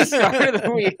 My start of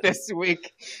the week this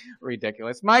week,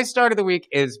 ridiculous. My start of the week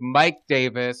is Mike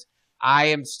Davis.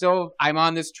 I'm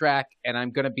on this track, and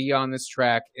I'm going to be on this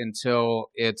track until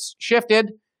it's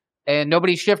shifted, and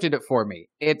nobody shifted it for me.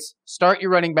 It's start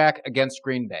your running back against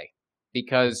Green Bay,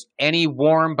 because any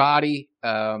warm body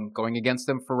going against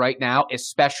them for right now,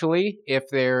 especially if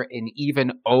they're an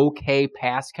even okay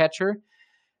pass catcher,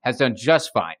 has done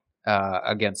just fine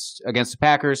against the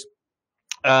Packers.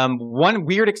 One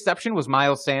weird exception was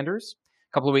Miles Sanders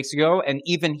a couple of weeks ago, and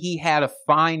even he had a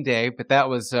fine day, but that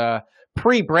was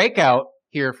pre-breakout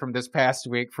here from this past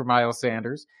week for Miles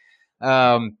Sanders.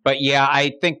 But yeah,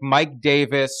 I think Mike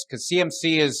Davis, because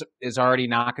CMC is already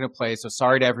not going to play, so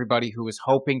sorry to everybody who was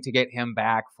hoping to get him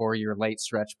back for your late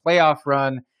stretch playoff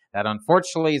run. That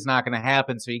unfortunately is not going to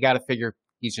happen, so you got to figure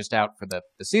he's just out for the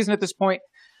season at this point.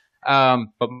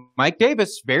 But Mike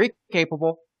Davis, very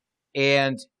capable,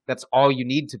 and that's all you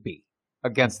need to be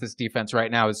against this defense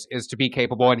right now is to be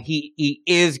capable. And he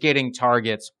is getting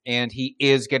targets, and he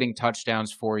is getting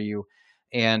touchdowns for you.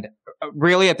 And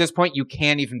really at this point, you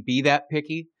can't even be that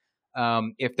picky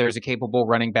if there's a capable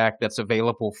running back that's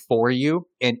available for you.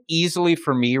 And easily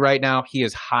for me right now, he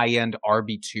is high-end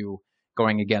RB2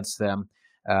 going against them.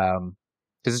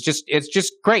 Because it's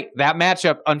just great. That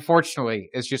matchup, unfortunately,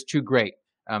 is just too great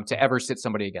to ever sit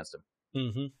somebody against him.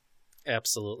 Mm-hmm.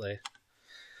 Absolutely.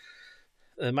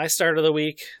 My start of the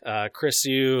week, Chris,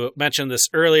 you mentioned this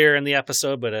earlier in the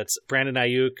episode, but it's Brandon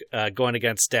Ayuk going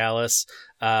against Dallas.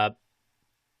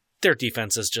 Their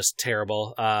defense is just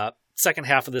terrible. Second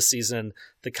half of the season,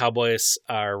 the Cowboys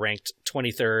are ranked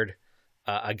 23rd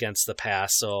against the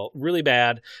pass, so really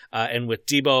bad. And with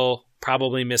Debo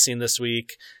probably missing this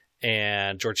week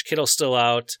and George Kittle still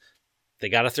out, they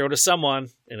got to throw to someone,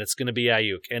 and it's going to be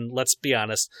Ayuk. And let's be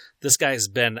honest, this guy's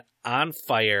been on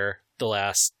fire the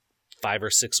last 5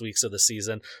 or 6 weeks of the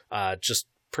season, just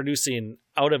producing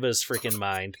out of his freaking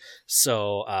mind.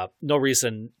 So no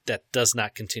reason that does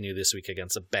not continue this week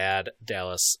against a bad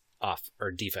Dallas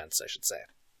defense, I should say.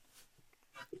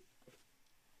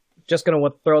 Just going to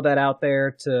throw that out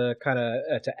there to kind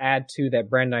of to add to that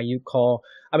Brandon Ayuk call.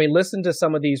 I mean, listen to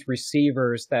some of these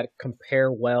receivers that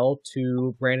compare well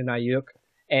to Brandon Ayuk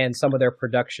and some of their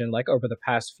production like over the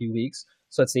past few weeks.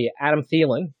 So let's see, Adam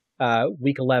Thielen,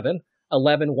 week 11,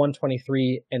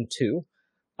 123 and 2.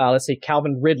 Let's see,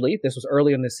 Calvin Ridley, this was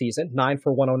early in the season, 9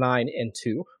 for 109 and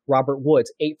 2. Robert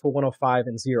Woods, 8 for 105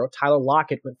 and 0. Tyler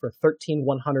Lockett went for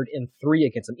 103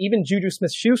 against him. Even Juju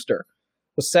Smith-Schuster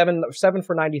was 7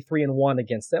 for 93 and 1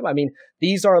 against them. I mean,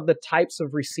 these are the types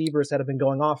of receivers that have been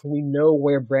going off, and we know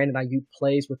where Brandon Ayuk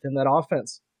plays within that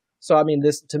offense. So, I mean,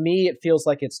 this, to me, it feels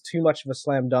like it's too much of a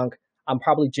slam dunk. I'm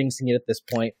probably jinxing it at this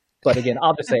point. But again,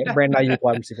 I'll just say Brandon Ayuk,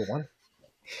 wide receiver 1.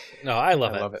 No, I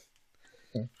love it.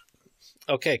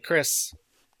 Okay, Chris,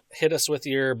 hit us with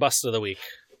your bust of the week.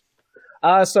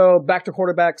 So back to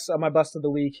quarterbacks. My bust of the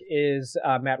week is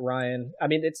Matt Ryan. I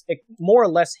mean, it more or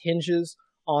less hinges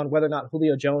on whether or not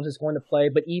Julio Jones is going to play.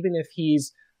 But even if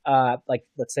he's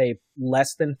let's say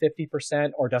less than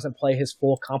 50% or doesn't play his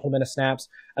full complement of snaps,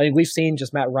 I mean, we've seen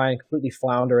just Matt Ryan completely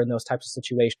flounder in those types of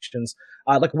situations.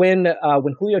 Like when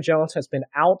Julio Jones has been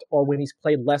out or when he's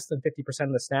played less than 50%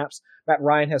 of the snaps, Matt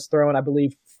Ryan has thrown, I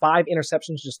believe, 5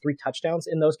 interceptions, just 3 touchdowns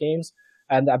in those games.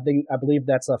 And I believe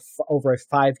that's over a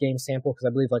 5-game sample, because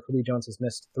I believe like Julio Jones has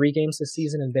missed 3 games this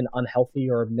season and been unhealthy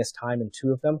or missed time in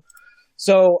 2 of them.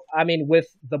 So, I mean, with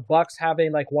the Bucs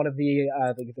having like one of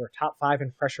their top 5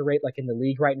 in pressure rate, like in the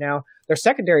league right now, their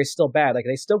secondary is still bad. Like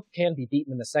they still can be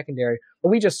beaten in the secondary, but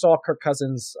we just saw Kirk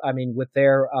Cousins, I mean, with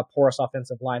their porous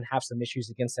offensive line, have some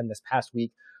issues against them this past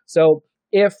week. So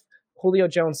if Julio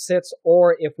Jones sits,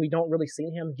 or if we don't really see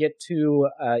him get to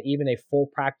even a full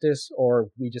practice, or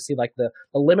we just see like the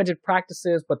limited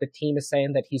practices, but the team is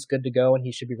saying that he's good to go and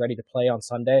he should be ready to play on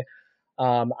Sunday,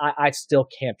 I still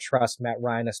can't trust Matt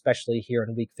Ryan, especially here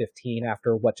in week 15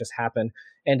 after what just happened.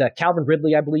 And Calvin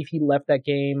Ridley, I believe he left that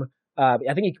game. I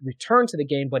think he returned to the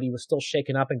game, but he was still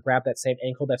shaken up and grabbed that same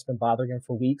ankle that's been bothering him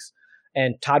for weeks.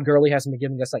 And Todd Gurley hasn't been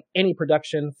giving us like any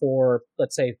production for,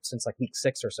 let's say, since like week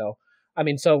 6 or so. I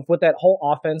mean, so with that whole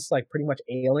offense like pretty much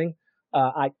ailing,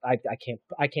 I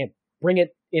can't bring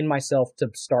it in myself to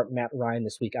start Matt Ryan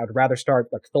this week. I would rather start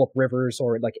like Phillip Rivers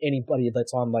or like anybody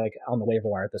that's on the waiver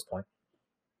wire at this point.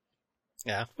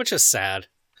 Yeah, which is sad.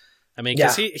 I mean,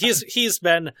 because he's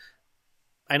been.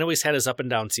 I know he's had his up and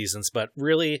down seasons, but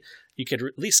really, you could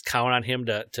at least count on him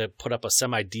to put up a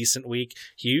semi decent week.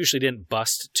 He usually didn't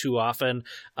bust too often,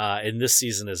 and this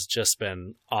season has just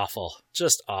been awful,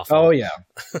 just awful. Oh yeah.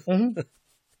 Mm-hmm.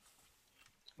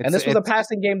 And this was a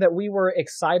passing game that we were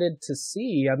excited to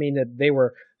see. I mean, they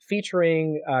were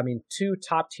featuring, two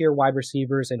top-tier wide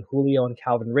receivers in Julio and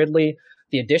Calvin Ridley.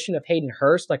 The addition of Hayden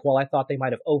Hurst, while I thought they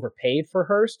might have overpaid for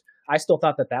Hurst, I still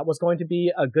thought that was going to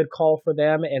be a good call for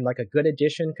them and like a good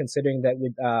addition, considering that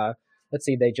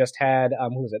they just had,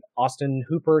 Austin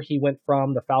Hooper. He went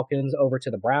from the Falcons over to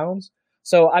the Browns.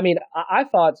 So, I mean, I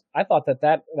thought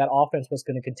that offense was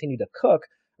going to continue to cook.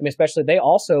 I mean, especially they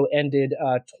also ended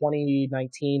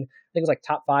 2019, I think it was like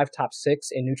top 5, top 6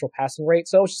 in neutral passing rate.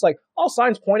 So it's just like all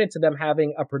signs pointed to them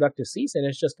having a productive season.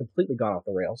 It's just completely gone off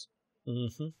the rails.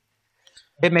 Mm-hmm.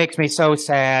 It makes me so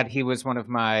sad. He was one of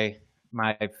my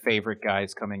favorite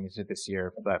guys coming into this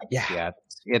year, but yeah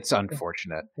it's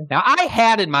unfortunate. Now I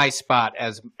had in my spot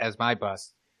as my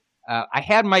bust. I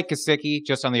had Mike Gesicki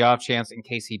just on the off chance in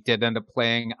case he did end up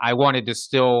playing. I wanted to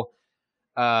still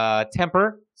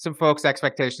temper some folks'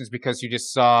 expectations because you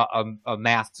just saw a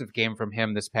massive game from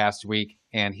him this past week,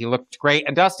 and he looked great.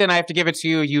 And Dustin, I have to give it to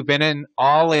you. You've been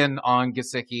all in on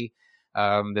Gesicki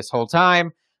this whole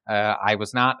time. I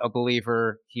was not a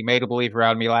believer. He made a believer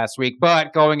out of me last week,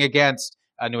 but going against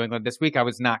New England this week, I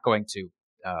was not going to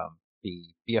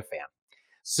be a fan.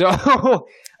 So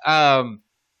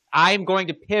I'm going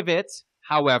to pivot,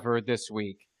 however, this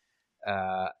week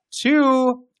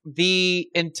to the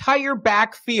entire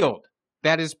backfield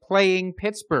that is playing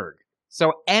Pittsburgh.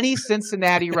 So any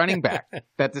Cincinnati running back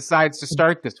that decides to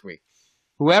start this week,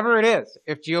 whoever it is,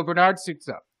 if Gio Bernard suits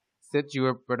up, sit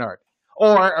Gio Bernard.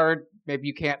 Or maybe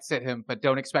you can't sit him, but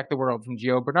don't expect the world from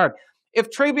Gio Bernard. If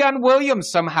Travion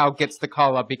Williams somehow gets the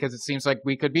call up, because it seems like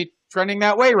we could be trending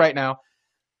that way right now,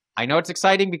 I know it's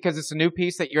exciting because it's a new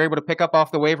piece that you're able to pick up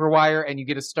off the waiver wire and you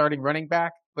get a starting running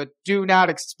back, but do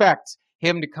not expect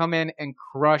him to come in and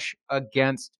crush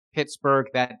against Pittsburgh.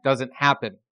 That doesn't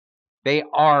happen. They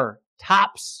are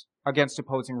tops against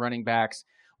opposing running backs.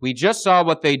 We just saw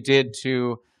what they did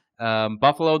to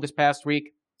Buffalo this past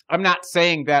week. I'm not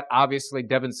saying that obviously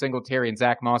Devin Singletary and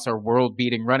Zach Moss are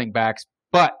world-beating running backs,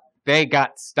 but they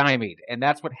got stymied. And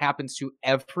that's what happens to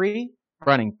every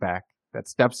running back that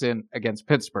steps in against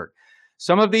Pittsburgh.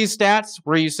 Some of these stats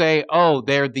where you say, oh,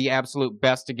 they're the absolute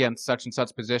best against such and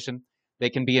such position, they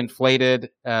can be inflated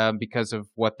because of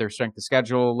what their strength of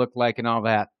schedule looked like and all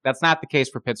that. That's not the case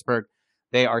for Pittsburgh.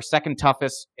 They are second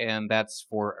toughest, and that's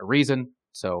for a reason.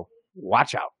 So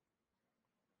watch out.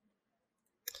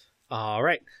 All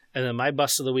right. And then my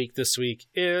bust of the week this week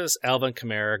is Alvin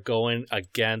Kamara going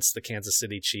against the Kansas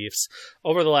City Chiefs.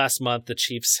 Over the last month, the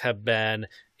Chiefs have been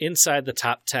inside the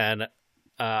top 10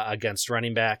 against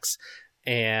running backs.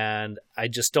 And I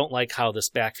just don't like how this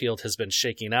backfield has been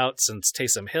shaking out since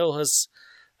Taysom Hill has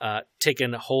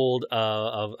taken hold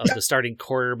of the starting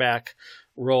quarterback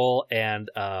role. And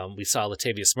we saw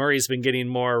Latavius Murray's been getting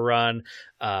more run.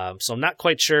 So I'm not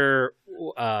quite sure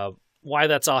why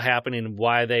that's all happening,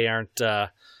 why they aren't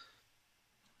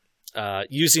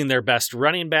using their best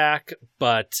running back,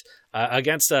 but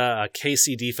against a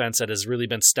KC defense that has really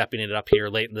been stepping it up here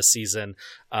late in the season,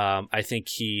 I think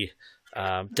he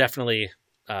definitely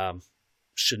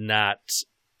should not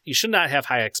have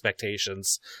high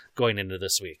expectations going into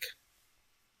this week.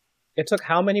 It took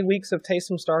how many weeks of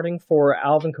Taysom starting for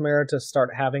Alvin Kamara to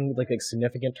start having like a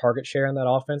significant target share in that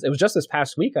offense? It was just this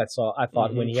past week I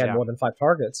thought when he had more than 5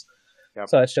 targets. Yep.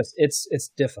 So it's just it's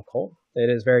difficult. It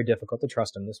is very difficult to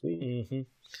trust him this week. Mm-hmm.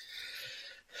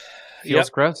 Feels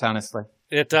gross, honestly.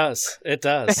 It does.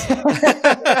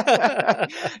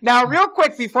 Now, real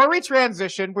quick, before we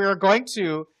transition, we are going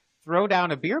to throw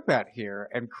down a beer bet here.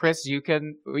 And Chris, you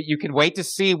can wait to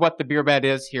see what the beer bet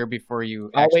is here before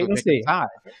you actually make the tie.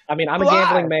 I mean, I'm a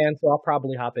gambling man, so I'll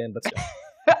probably hop in, but still.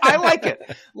 I like it.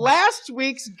 Last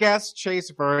week's guest,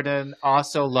 Chase Vernon,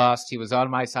 also lost. He was on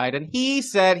my side, and he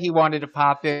said he wanted to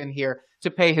pop in here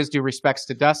to pay his due respects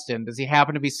to Dustin. Does he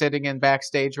happen to be sitting in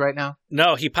backstage right now?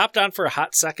 No, he popped on for a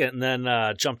hot second and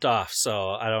then jumped off, so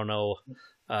I don't know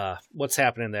what's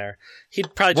happening there. He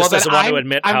probably just doesn't want to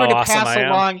admit how awesome I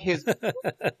am.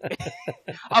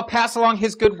 I'll pass along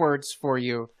his good words for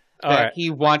you. That he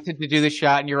wanted to do the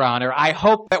shot in your honor. I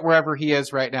hope that wherever he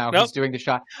is right now, he's doing the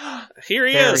shot. Here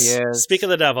he is. Speak of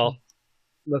the devil.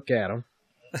 Look at him.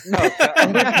 Look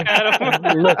at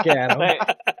him. Look at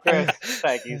him. Chris,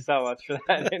 thank you so much for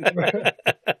that.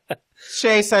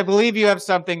 Chase, I believe you have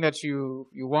something that you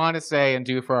want to say and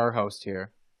do for our host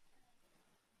here.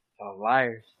 Oh,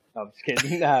 liars. No, I'm just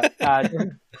kidding.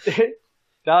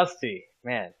 Dusty,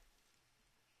 man,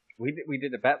 we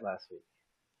did a bet last week,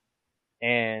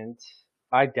 and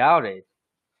I doubted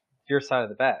your side of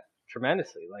the bet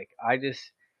tremendously. Like, I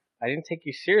didn't take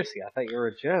you seriously. I thought you were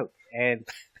a joke, and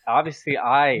obviously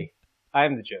I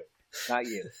am the joke, not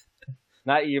you.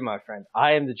 Not you, my friend.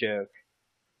 I am the joke.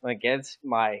 I'm against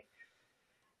my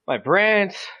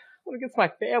brand. I'm against my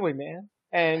family, man.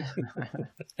 And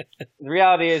the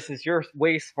reality is you're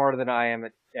way smarter than I am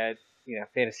at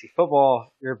fantasy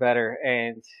football. You're better.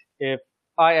 And if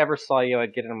I ever saw you,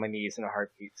 I'd get on my knees in a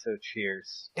heartbeat. So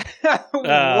cheers.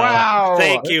 Wow.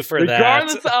 Thank you for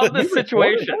Regardless that. of the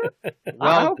situation.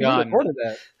 Well done.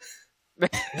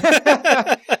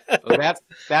 That.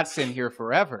 That's in here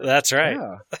forever. That's right.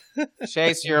 Yeah.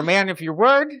 Chase, you're a man of your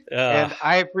word, and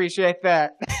I appreciate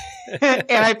that. And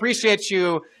I appreciate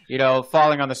you,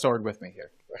 falling on the sword with me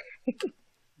here.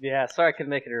 Yeah, sorry I couldn't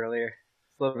make it earlier.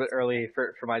 It's a little bit early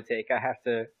for my take. I have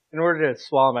to, in order to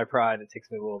swallow my pride, it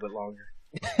takes me a little bit longer.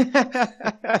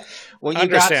 Well, you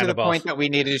got to the point that we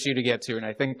needed you to get to, and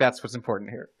I think that's what's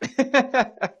important here.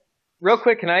 Real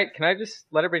quick, can I just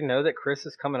let everybody know that Chris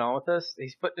is coming on with us?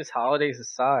 He's putting his holidays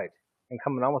aside and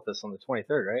coming on with us on the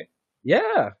 23rd, right?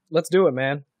 Yeah, let's do it,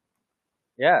 man.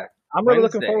 Yeah. I'm really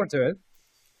Wednesday. looking forward to it.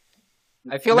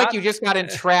 I feel like you just got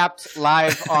entrapped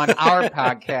live on our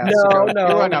podcast.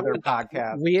 No. Another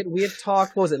podcast. We had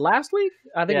talked. What was it, last week?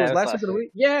 I think it was last week of the week.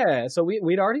 Yeah, so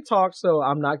we'd already talked. So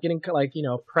I'm not getting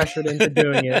pressured into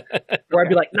doing it. Where I'd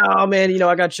be like, no, man,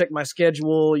 I got to check my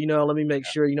schedule. Let me make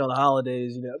sure the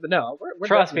holidays. But no, we're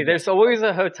trust me. There's always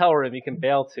a hotel room you can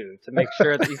bail to make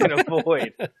sure that you can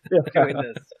avoid doing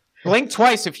this. Blink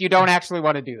twice if you don't actually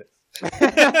want to do this.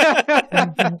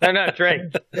 No, Drake.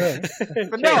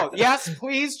 But no, yes,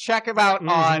 please check him out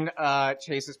on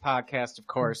Chase's podcast, of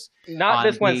course. Not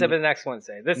this Wednesday, but the next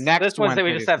Wednesday. This Wednesday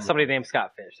we just have somebody named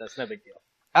Scott Fish. That's no big deal.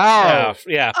 Oh,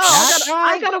 yeah. Oh,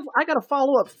 I gotta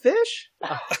follow up Fish.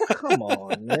 Oh, come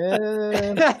on,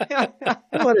 man.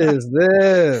 What is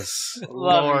this?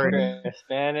 Love Chris,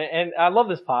 man, and I love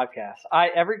this podcast.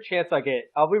 Every chance I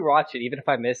get, I'll rewatch it, even if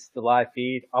I miss the live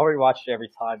feed. I'll rewatch it every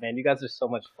time, man. You guys are so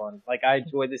much fun. Like, I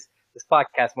enjoy this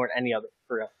podcast more than any other,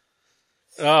 for real.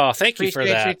 Oh, thank you for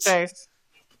that.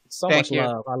 So much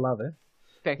love. I love it.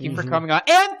 Thank you for coming on.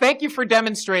 And thank you for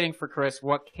demonstrating for Chris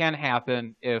what can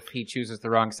happen if he chooses the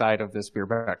wrong side of this beer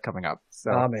bet coming up.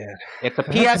 So man. It's a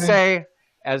PSA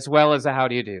as well as a how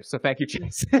do you do. So thank you,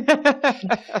 Chase.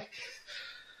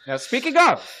 Now, speaking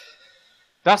of,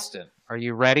 Dustin, are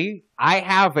you ready? I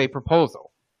have a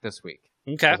proposal this week.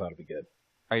 Okay. That'll be good.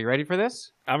 Are you ready for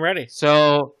this? I'm ready.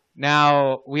 So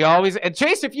now we always, and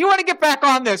Chase, if you want to get back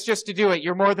on this just to do it,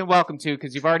 you're more than welcome to,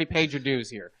 because you've already paid your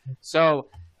dues here. So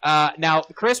now,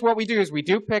 Chris, what we do is we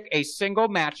do pick a single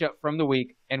matchup from the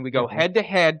week, and we go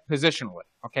head-to-head positionally.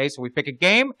 Okay, so we pick a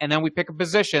game, and then we pick a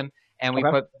position, and we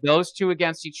put those two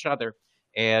against each other,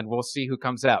 and we'll see who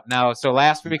comes out. Now, so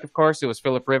last week, of course, it was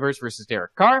Phillip Rivers versus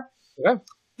Derek Carr. Okay.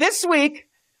 This week,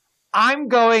 I'm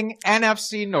going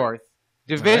NFC North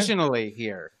divisionally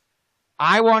here.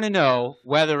 I want to know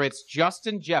whether it's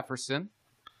Justin Jefferson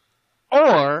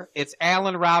or it's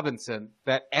Allen Robinson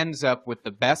that ends up with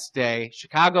the best day.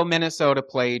 Chicago, Minnesota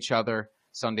play each other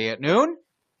Sunday at noon.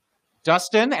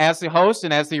 Dustin, as the host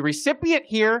and as the recipient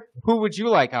here, who would you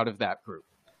like out of that group?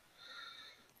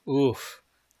 Oof.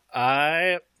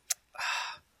 I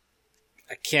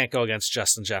can't go against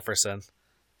Justin Jefferson.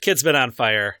 Kid's been on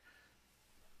fire.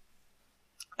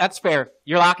 That's fair.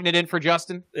 You're locking it in for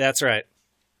Justin? That's right.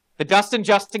 The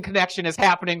Dustin-Justin connection is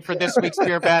happening for this week's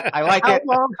beer bet. I like it.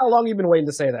 How long you been waiting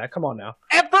to say that? Come on now.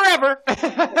 And forever.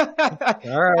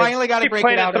 All right. Finally got to break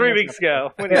it out. 3 weeks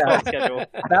ago.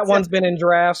 That one's been in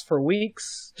drafts for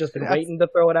weeks. Just been waiting to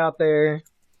throw it out there.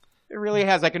 It really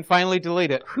has. I can finally delete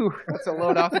it. Whew, that's a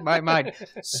load off of my mind.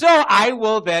 So I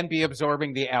will then be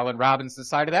absorbing the Allen Robinson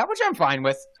side of that, which I'm fine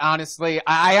with. Honestly,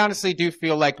 I honestly do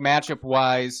feel like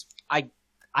matchup-wise,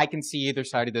 I can see either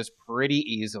side of this pretty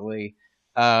easily.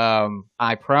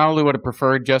 I probably would have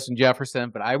preferred Justin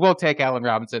Jefferson, but I will take Allen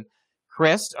Robinson.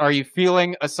 Chris, are you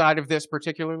feeling a side of this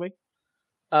particularly?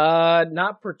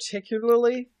 Not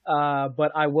particularly,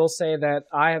 but I will say that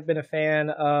I have been a fan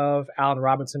of Allen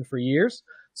Robinson for years.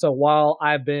 So while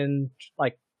I've been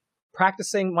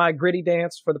practicing my gritty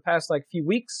dance for the past few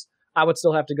weeks, I would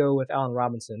still have to go with Allen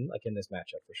Robinson in this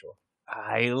matchup for sure.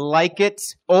 I like it.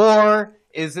 Or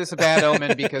is this a bad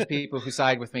omen because people who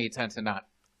side with me tend to not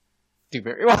do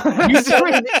very well? You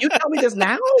tell me this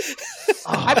now?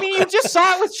 I mean, you just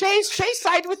saw it with Chase. Chase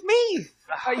sided with me.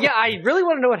 Yeah, I really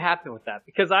want to know what happened with that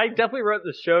because I definitely wrote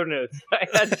the show notes. I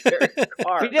had Derek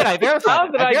Carr. We did. I verified How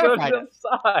it. did I go to the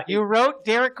side? You wrote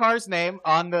Derek Carr's name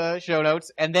on the show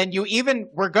notes, and then you even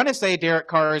were going to say Derek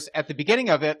Carr's at the beginning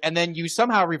of it, and then you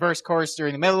somehow reversed course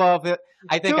during the middle of it.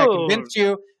 I think I convinced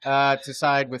you to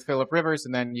side with Phillip Rivers,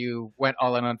 and then you went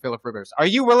all in on Phillip Rivers. Are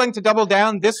you willing to double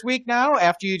down this week now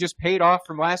after you just paid off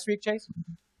from last week, Chase?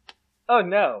 Oh,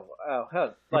 no. Oh,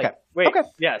 hell. Like, Okay. wait. Okay.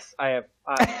 Yes, I have.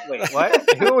 Wait,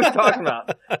 what? Who are we talking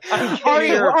about? Are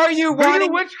you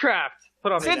wanting witchcraft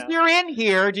put on me Since now. you're in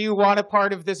here, do you want a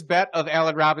part of this bet of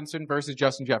Allen Robinson versus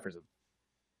Justin Jefferson?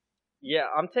 Yeah,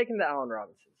 I'm taking the Allen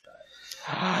Robinson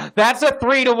side. That's a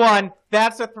 3-1.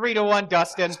 That's a 3-1,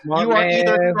 Dustin. Smart You are man.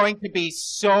 either going to be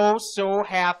so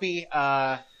happy,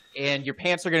 and your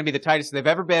pants are going to be the tightest they've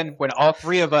ever been when all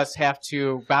three of us have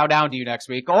to bow down to you next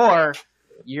week, or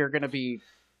you're going to be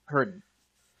hurting.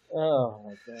 Oh,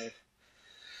 my God.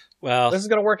 Well, This is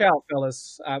going to work out,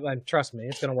 fellas. Trust me,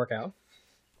 it's going to work out.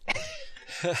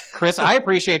 Chris, I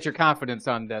appreciate your confidence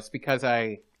on this because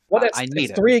I need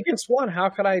it's it. 3 against 1. How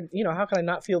could I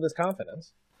not feel this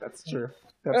confidence? That's true.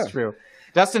 That's Yeah. true.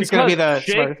 Dustin's going to be the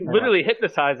Jake literally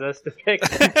hypnotized us to pick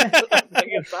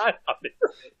second side on it.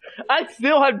 I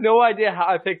still have no idea how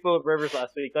I picked Phillip Rivers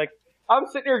last week. Like, I'm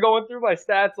sitting here going through my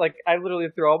stats. Like, I literally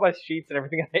threw all my sheets and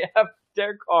everything. I have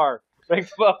Derek Carr,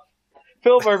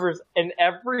 Phillip Rivers in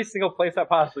every single place I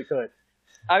possibly could.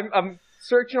 I'm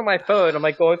searching on my phone. I'm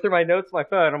like going through my notes on my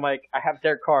phone. I'm like, I have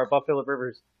Derek Carr above Phillip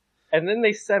Rivers. And then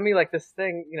they send me like this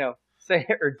thing,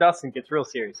 or Dustin gets real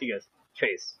serious. He goes,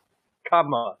 Chase,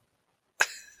 come on.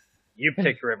 You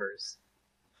picked Rivers.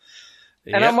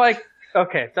 And I'm like,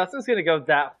 okay, if Dustin's going to go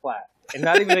that flat and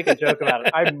not even make a joke about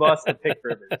it, I must have picked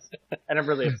Rivers. And I'm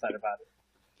really upset about it.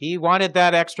 He wanted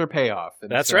that extra payoff. And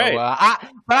That's right.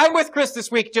 But I'm with Chris this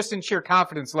week just in sheer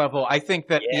confidence level. I think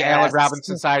that the Allen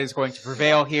Robinson side is going to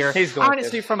prevail here. He's going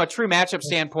Honestly, from a true matchup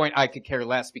standpoint, I could care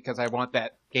less because I want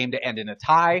that game to end in a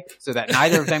tie so that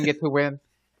neither of them get to win.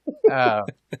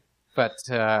 But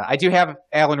I do have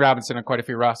Allen Robinson on quite a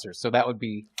few rosters, so that would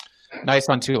be nice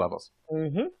on two levels.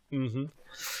 Mm-hmm. Mm-hmm.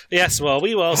 Yes, well,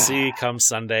 we will see come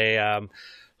Sunday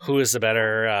who is the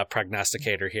better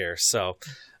prognosticator here. So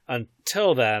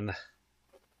until then,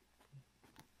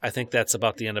 I think that's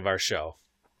about the end of our show.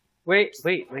 Wait.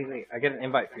 I got an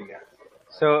invite for you guys.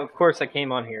 So, of course, I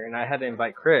came on here and I had to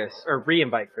invite Chris, or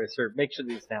re-invite Chris, or make sure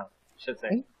these down, I should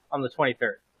say, on the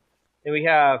 23rd. Then we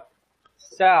have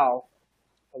Sal,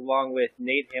 along with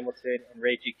Nate Hamilton and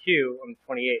Ray GQ on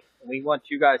the 28th. And we want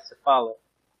you guys to follow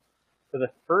for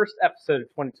the first episode of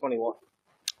 2021.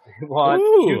 We want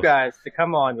you guys to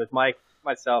come on with Mike,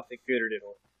 myself, and Gooter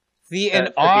Diddle. The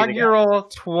inaugural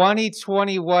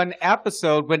 2021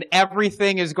 episode when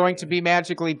everything is going to be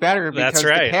magically better because That's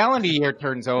right. the calendar year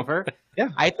turns over. Yeah.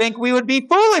 I think we would be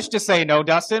foolish to say no,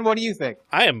 Dustin. What do you think?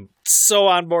 I am so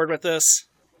on board with this.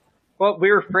 Well,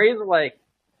 we were afraid like,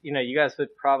 you guys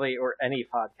would probably, or any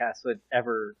podcast would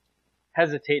ever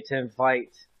hesitate to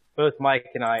invite both Mike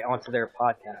and I onto their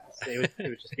podcast. It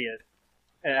would just be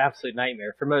an absolute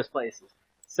nightmare for most places.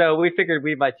 So we figured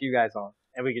we'd invite you guys on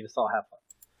and we could just all have fun.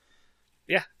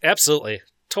 Yeah, absolutely.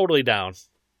 Totally down.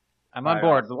 I'm on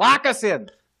board. Lock us in.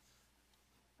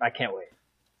 I can't wait.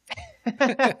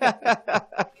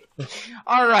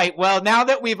 All right. Well, now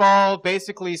that we've all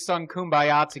basically sung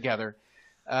Kumbaya together,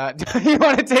 do you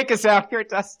want to take us out here,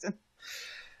 Dustin?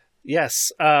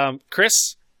 Yes.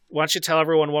 Chris, why don't you tell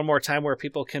everyone one more time where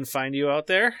people can find you out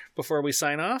there before we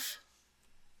sign off?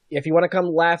 If you want to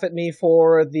come laugh at me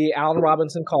for the Allen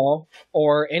Robinson call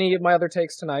or any of my other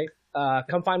takes tonight,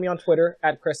 come find me on Twitter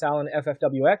at Chris Allen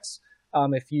FFWX.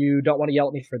 If you don't want to yell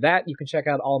at me for that, you can check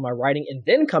out all of my writing and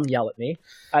then come yell at me.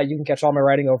 You can catch all my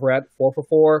writing over at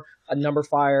 4for4, a Number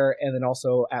Fire, and then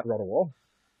also at Rotoworld.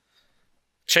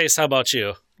 Chase, how about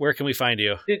you? Where can we find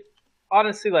you? Dude,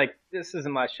 honestly, this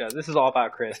isn't my show. This is all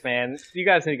about Chris, man. You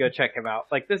guys need to go check him out.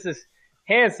 This is,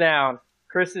 hands down,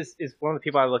 Chris is one of the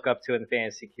people I look up to in the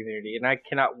fantasy community, and I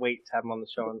cannot wait to have him on the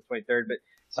show on the 23rd. But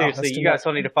seriously, you guys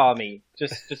don't need to follow me.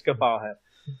 Just go follow him.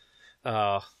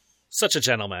 Oh, such a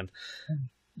gentleman.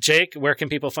 Jake, where can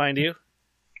people find you?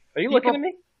 Are you looking at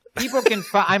me? People can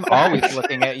find. I'm always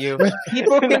looking at you.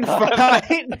 People can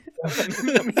find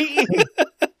me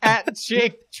at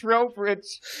Jake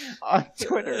Trowbridge on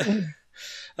Twitter.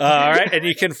 All right, and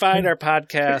you can find our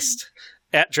podcast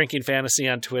at Drinking Fantasy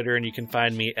on Twitter, and you can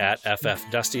find me at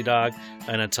FF Dusty Dog.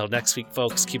 And until next week,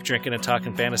 folks, keep drinking and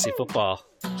talking fantasy football.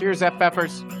 Cheers,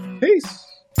 FFers.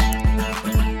 Peace.